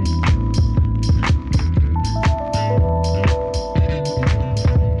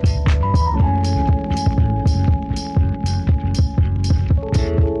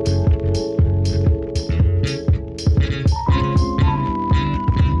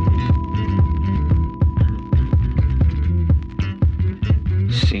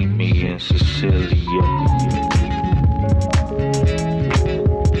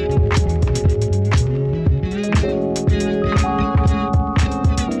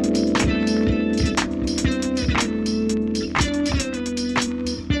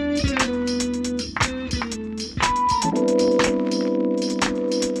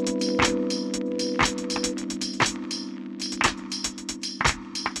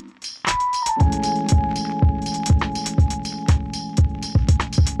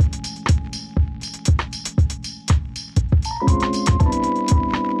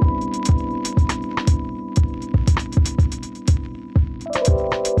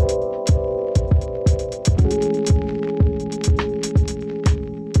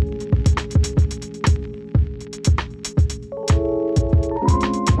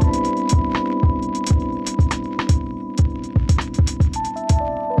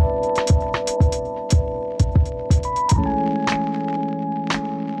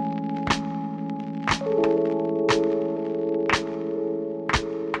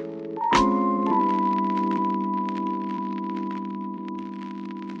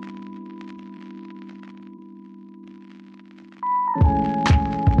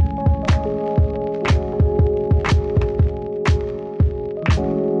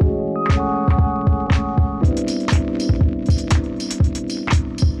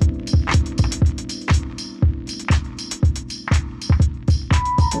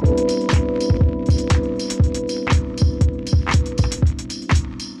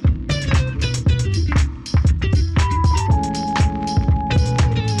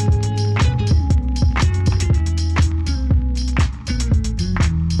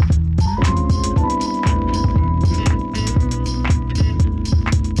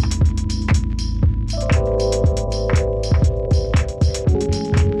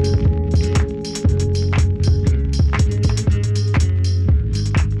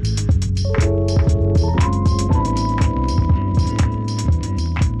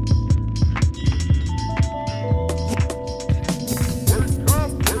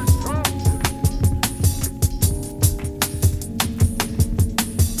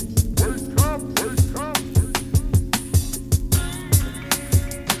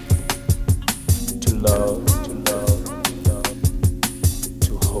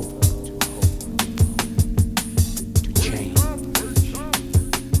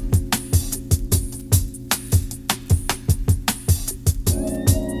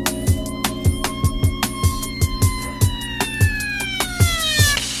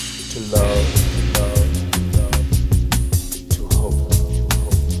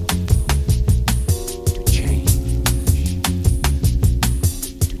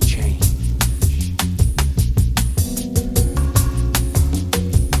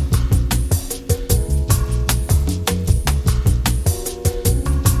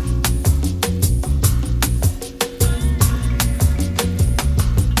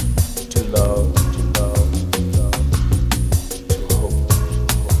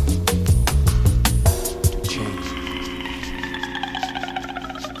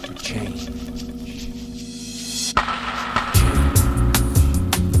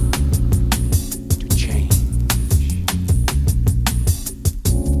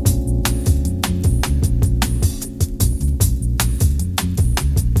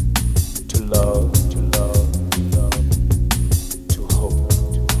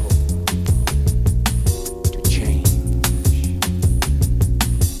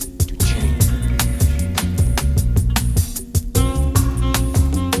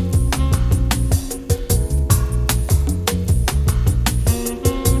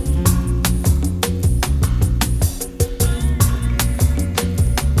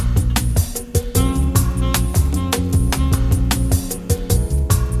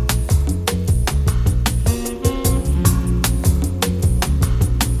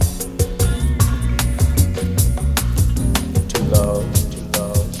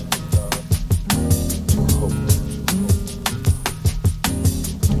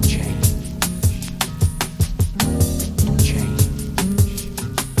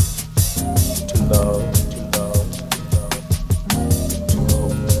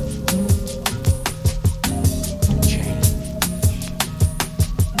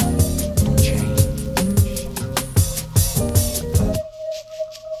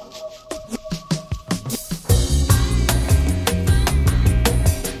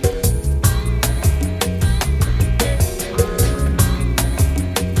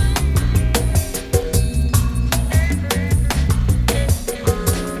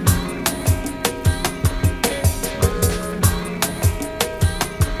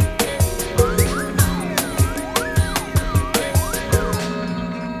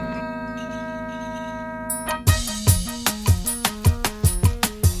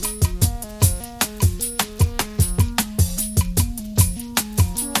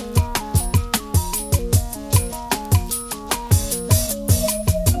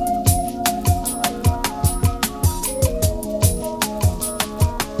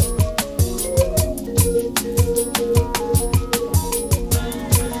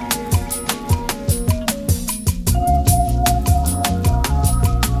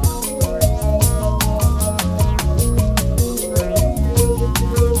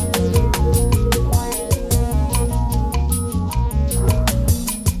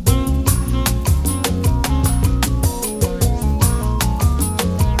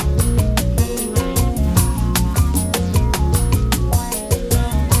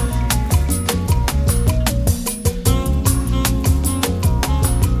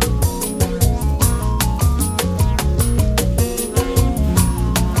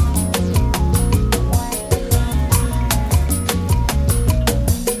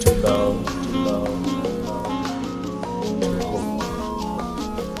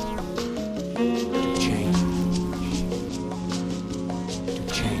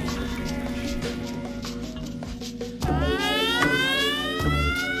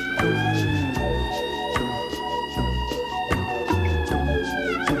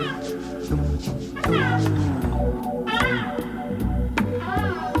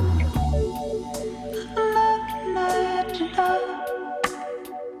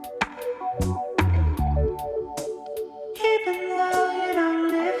 Even though you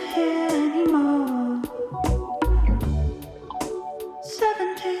don't live here anymore,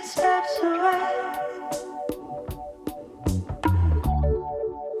 17 steps away.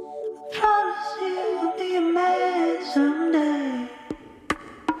 I promise you will be a man someday.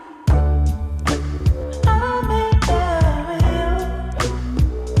 I'll make that real.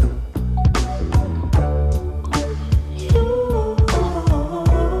 You.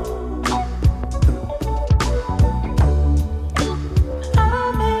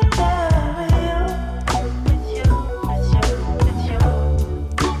 I'll make that real with you, with you, with you.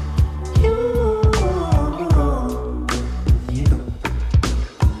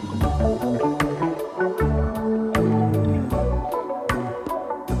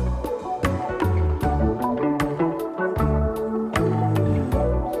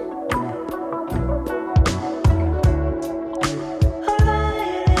 I'm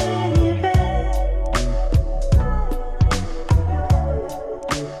lying in your bed,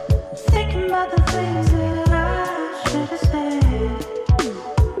 thinking about the things that I should have said.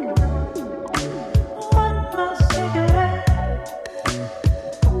 One more cigarette.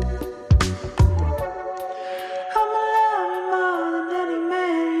 I'm loving more than any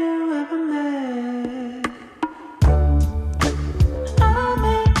man you ever met. I'll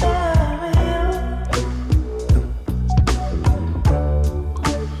make that real.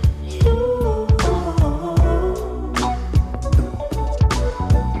 You.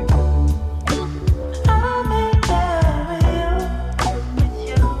 I'll make that real with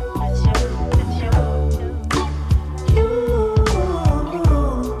you, with you, with you. You.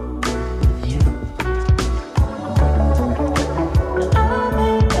 I'll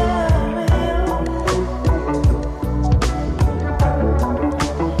make that real.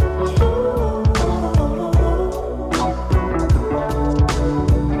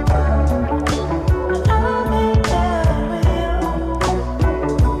 I'll make that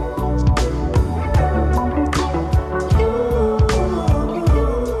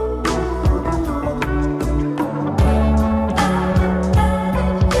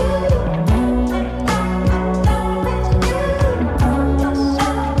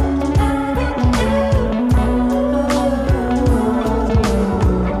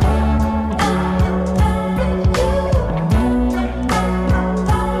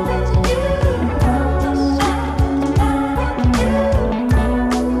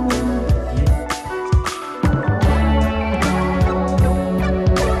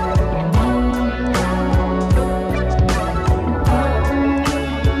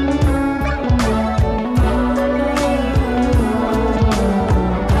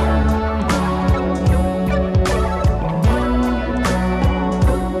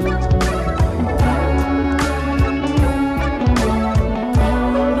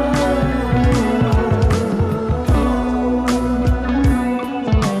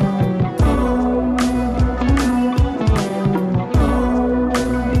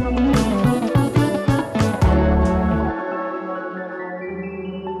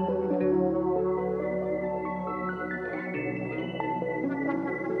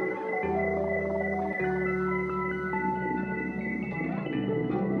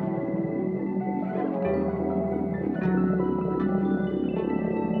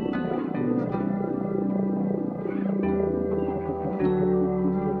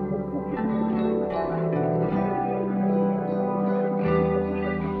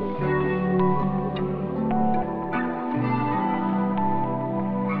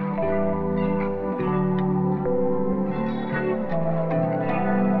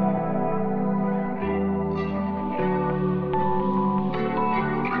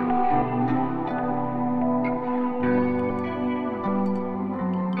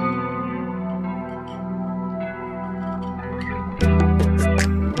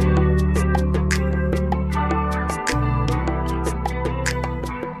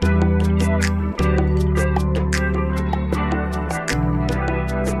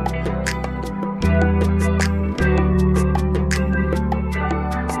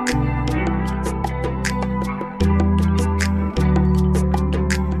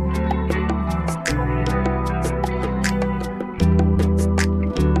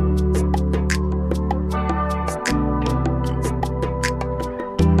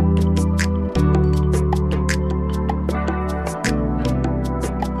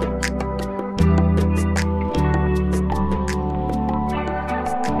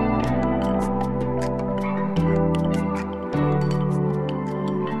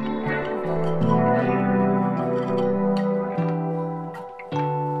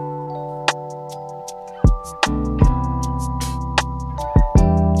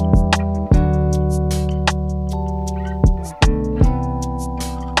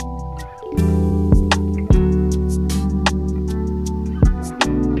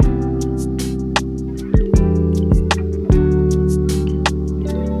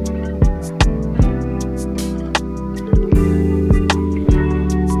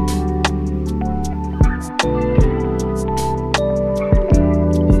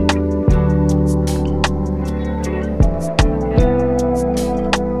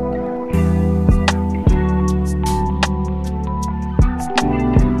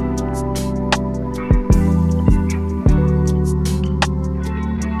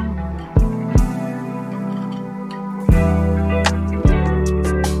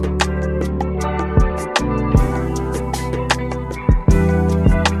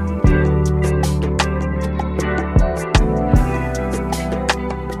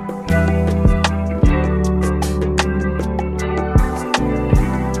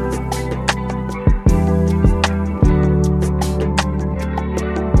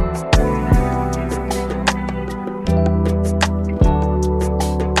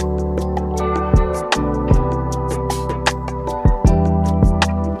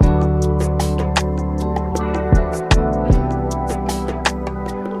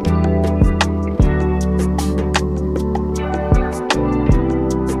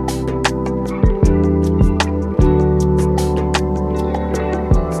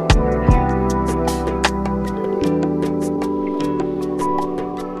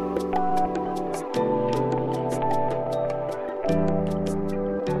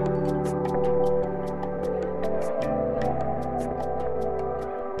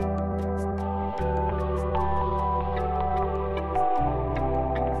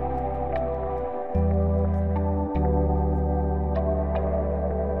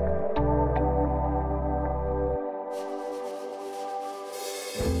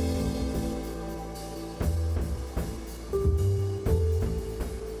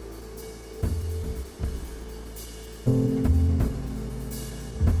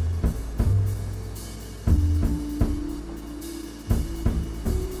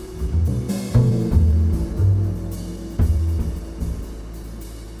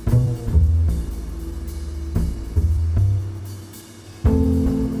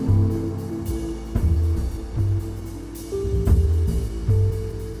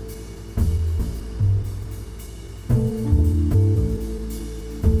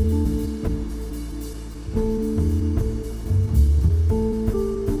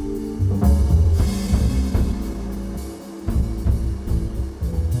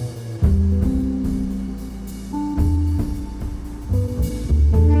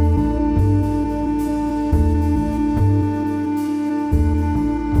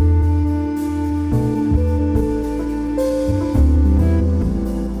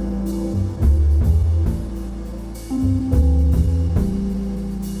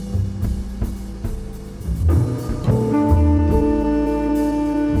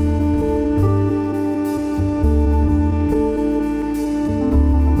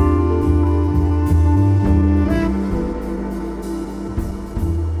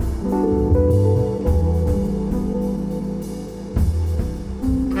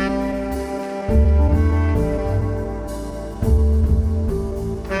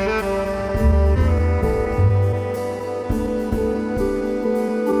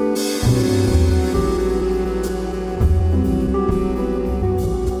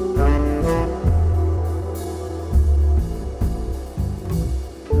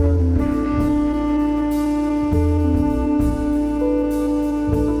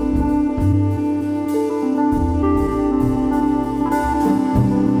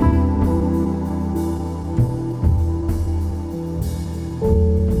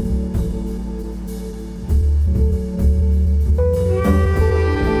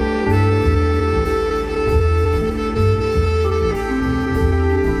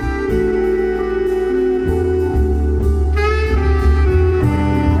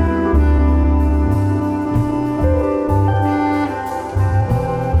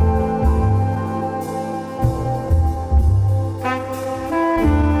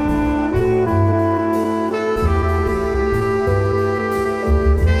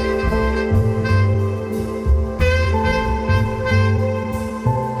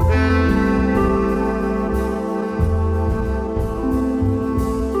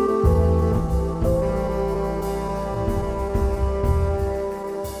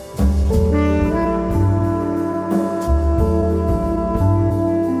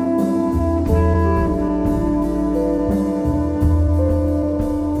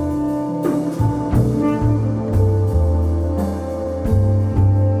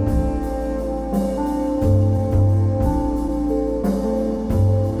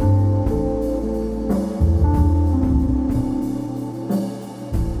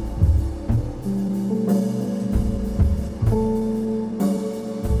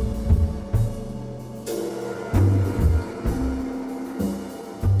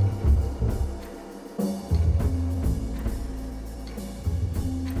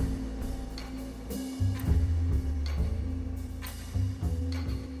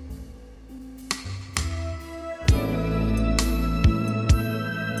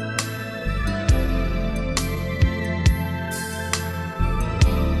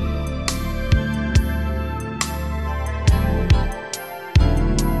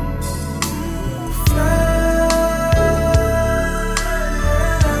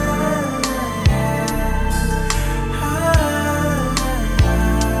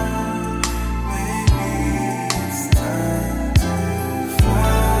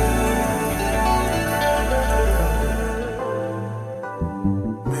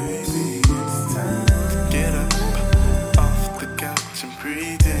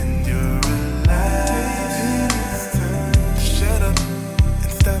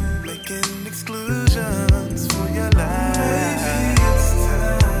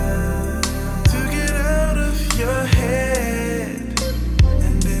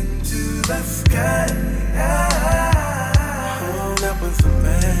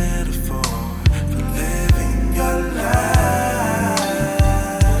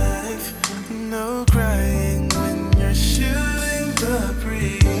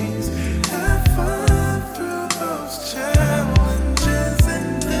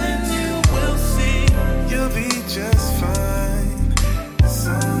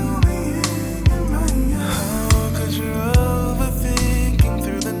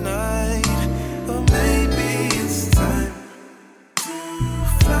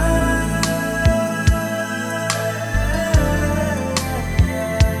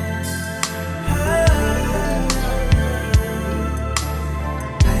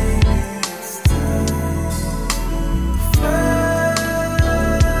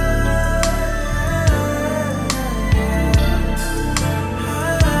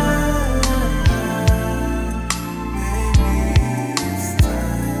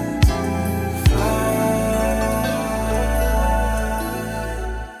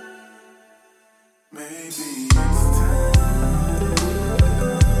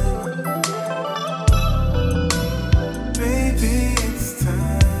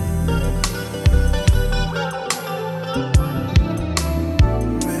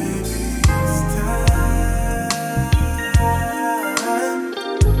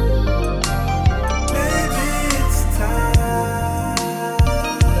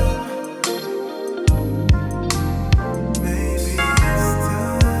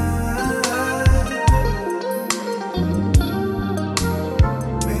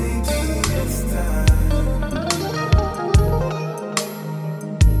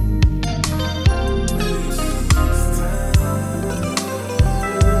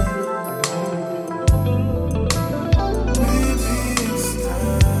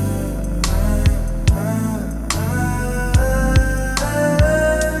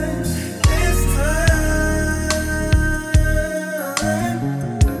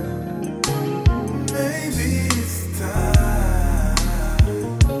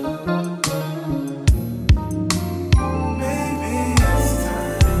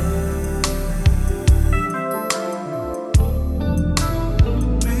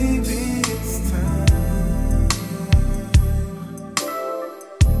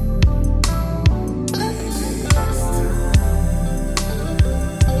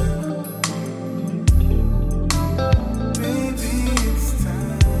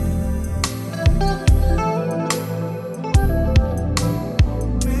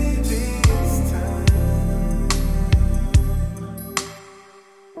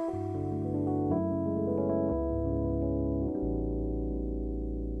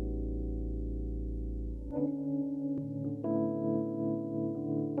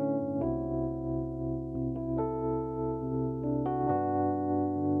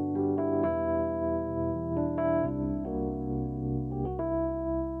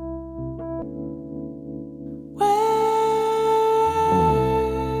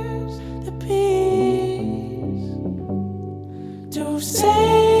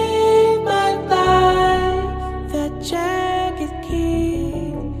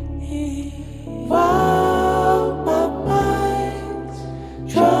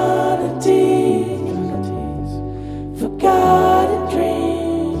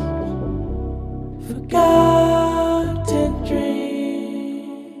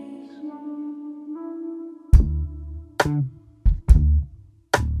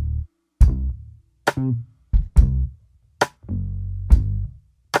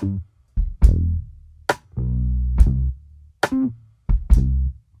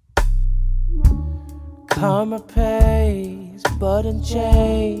Karma pays, but in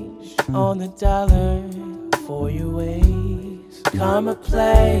change on the dollar for your ways. Karma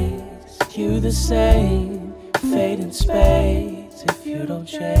plays you the same, fade in spades if you don't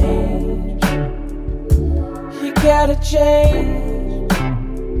change. You gotta change,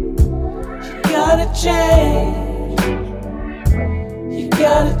 you gotta change, you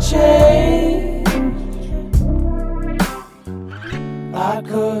gotta change. I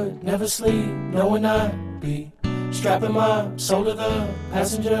could never sleep knowing I'd be strapping my soul to the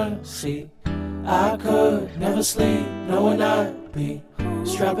passenger seat. I could never sleep knowing I'd be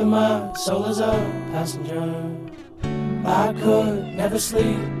strapping my soul as a passenger. I could never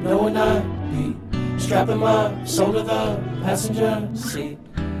sleep knowing I'd be strapping my soul to the passenger seat.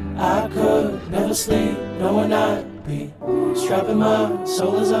 I could never sleep knowing I'd be strapping my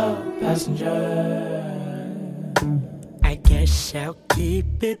soul as a passenger. I guess I'll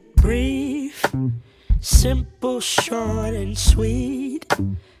keep it brief, simple, short and sweet,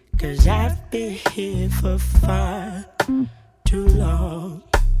 'cause I've been here for far too long,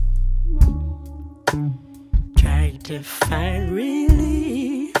 like to find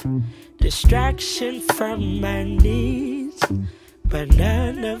relief, distraction from my needs, but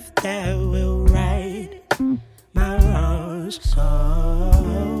none of that will right my wrongs.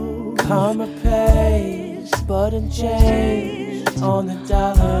 So karma pays, but in change on the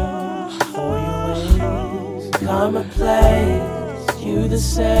dollar for your ways. Karma plays you the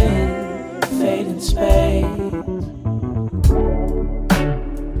same, fate in spades.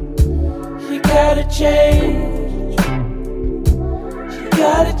 You gotta change. You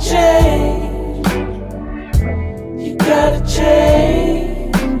gotta change. You gotta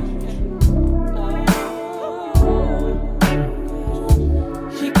change.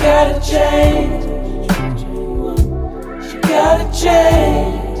 You gotta change. You gotta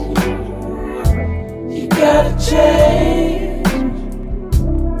change. You gotta change.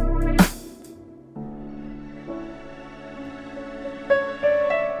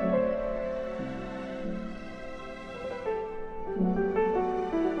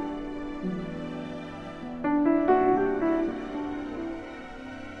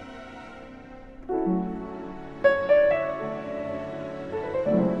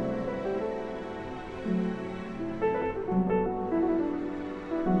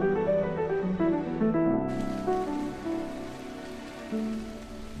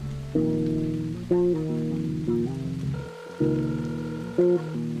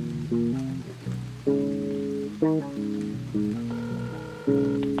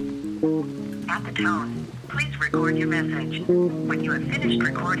 At the tone, please record your message. When you have finished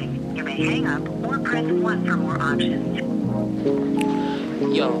recording, you may hang up or press 1 for more options.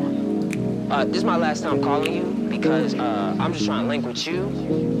 Yo, this is my last time calling you because I'm just trying to link with you,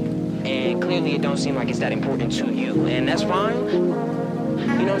 and clearly it don't seem like it's that important to you, and that's fine.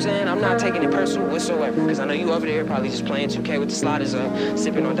 You know what I'm saying? I'm not taking it personal whatsoever, because I know you over there probably just playing 2K with the sliders up,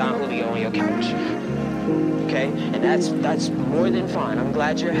 sipping on Don Julio on your couch. Okay? And that's more than fine. I'm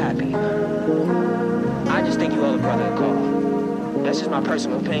glad you're happy. I just think you owe a brother a call. That's just my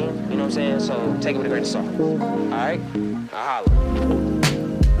personal opinion, you know what I'm saying? So take it with a grain of salt. Alright? I'll holler.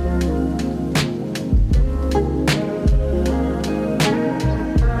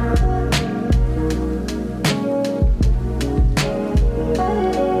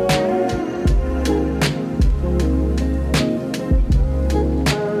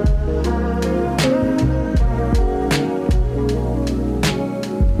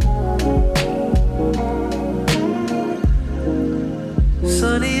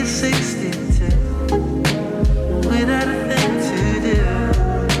 Sunny is 62 without a thing to do.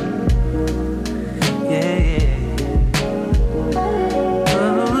 Yeah.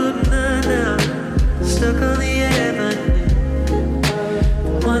 Oh, no. Stuck on the avenue,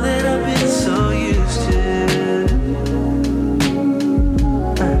 the one that I've been so used to.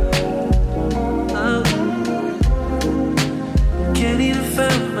 Oh. Can't even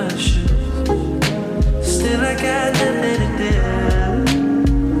find my shoes. Still I got nothing to do.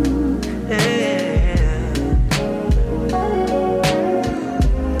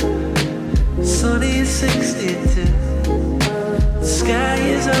 Sunny is 62. The sky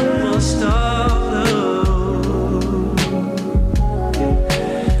is almost all blue.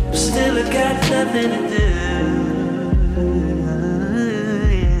 But still I got nothing to do.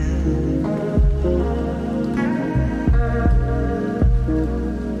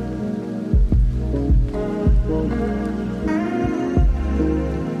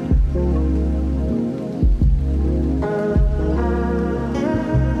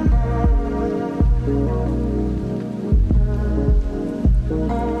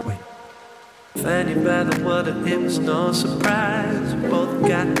 Fanny by the water, it was no surprise. We both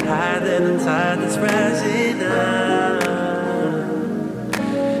got high, then the tide that's rising up.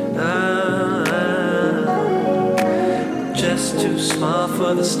 Just too small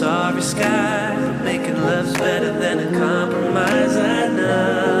for the starry sky. But making love's better than a compromise, I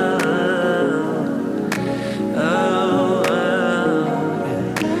know.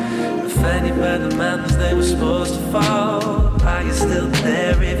 Fanny by the mountains, they were supposed to fall. Are you still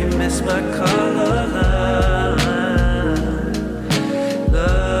there if you miss my call? Love,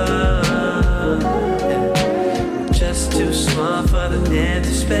 yeah. Just too small for the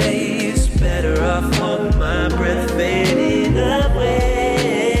empty space. Better off holding my breath, fading away.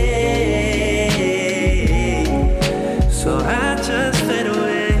 So I just fade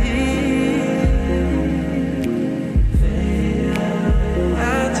away.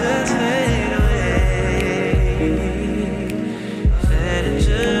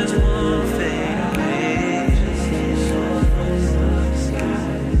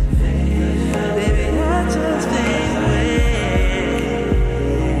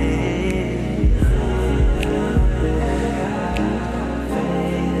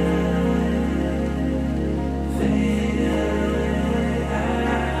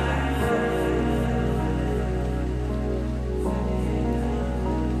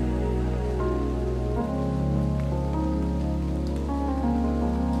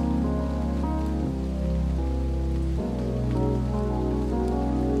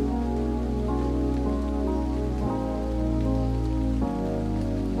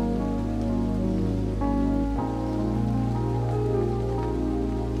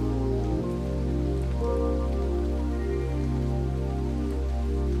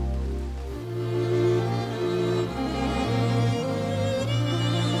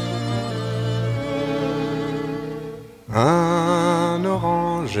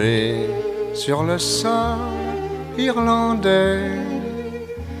 orangé sur le sol irlandais,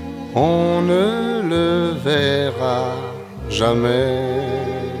 on ne le verra jamais.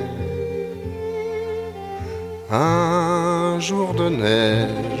 Un jour de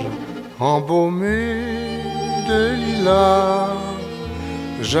neige embaumé de lilas,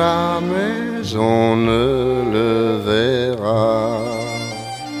 jamais on ne le verra.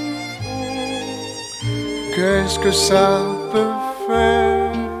 Qu'est-ce que ça peut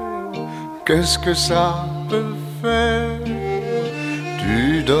faire? Qu'est-ce que ça peut faire?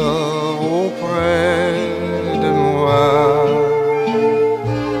 Tu dors auprès de moi,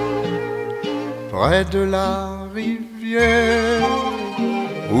 près de la rivière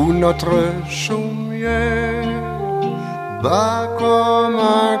où notre chaumière bat comme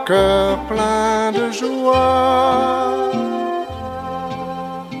un cœur plein de joie.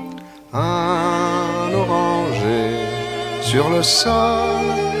 Un oranger sur le sol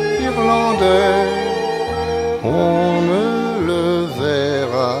irlandais, on ne le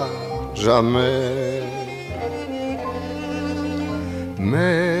verra jamais.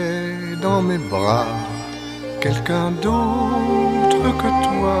 Mais dans mes bras, quelqu'un d'autre que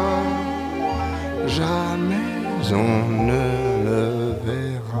toi, jamais on ne le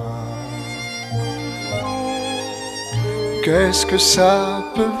verra. Qu'est-ce que ça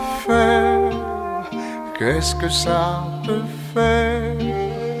peut faire? Qu'est-ce que ça peut faire?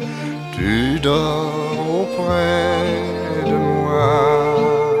 Tu dors auprès de moi.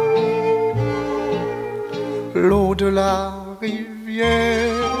 L'eau de la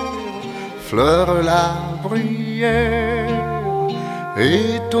rivière fleure la bruyère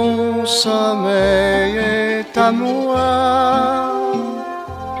et ton sommeil est à moi.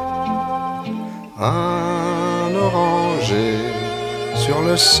 Un oranger sur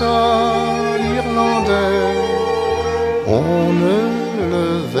le sol irlandais, on ne le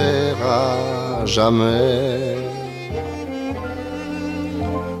verra jamais.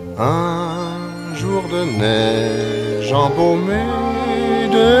 Un jour de neige embaumé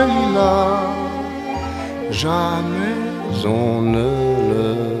de lilas, jamais on ne le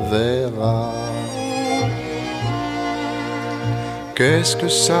verra. Qu'est-ce que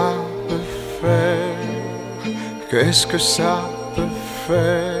ça peut faire? Qu'est-ce que ça peut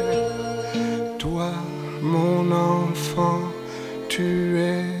faire? Toi, mon enfant, tu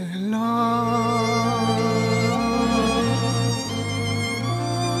es là.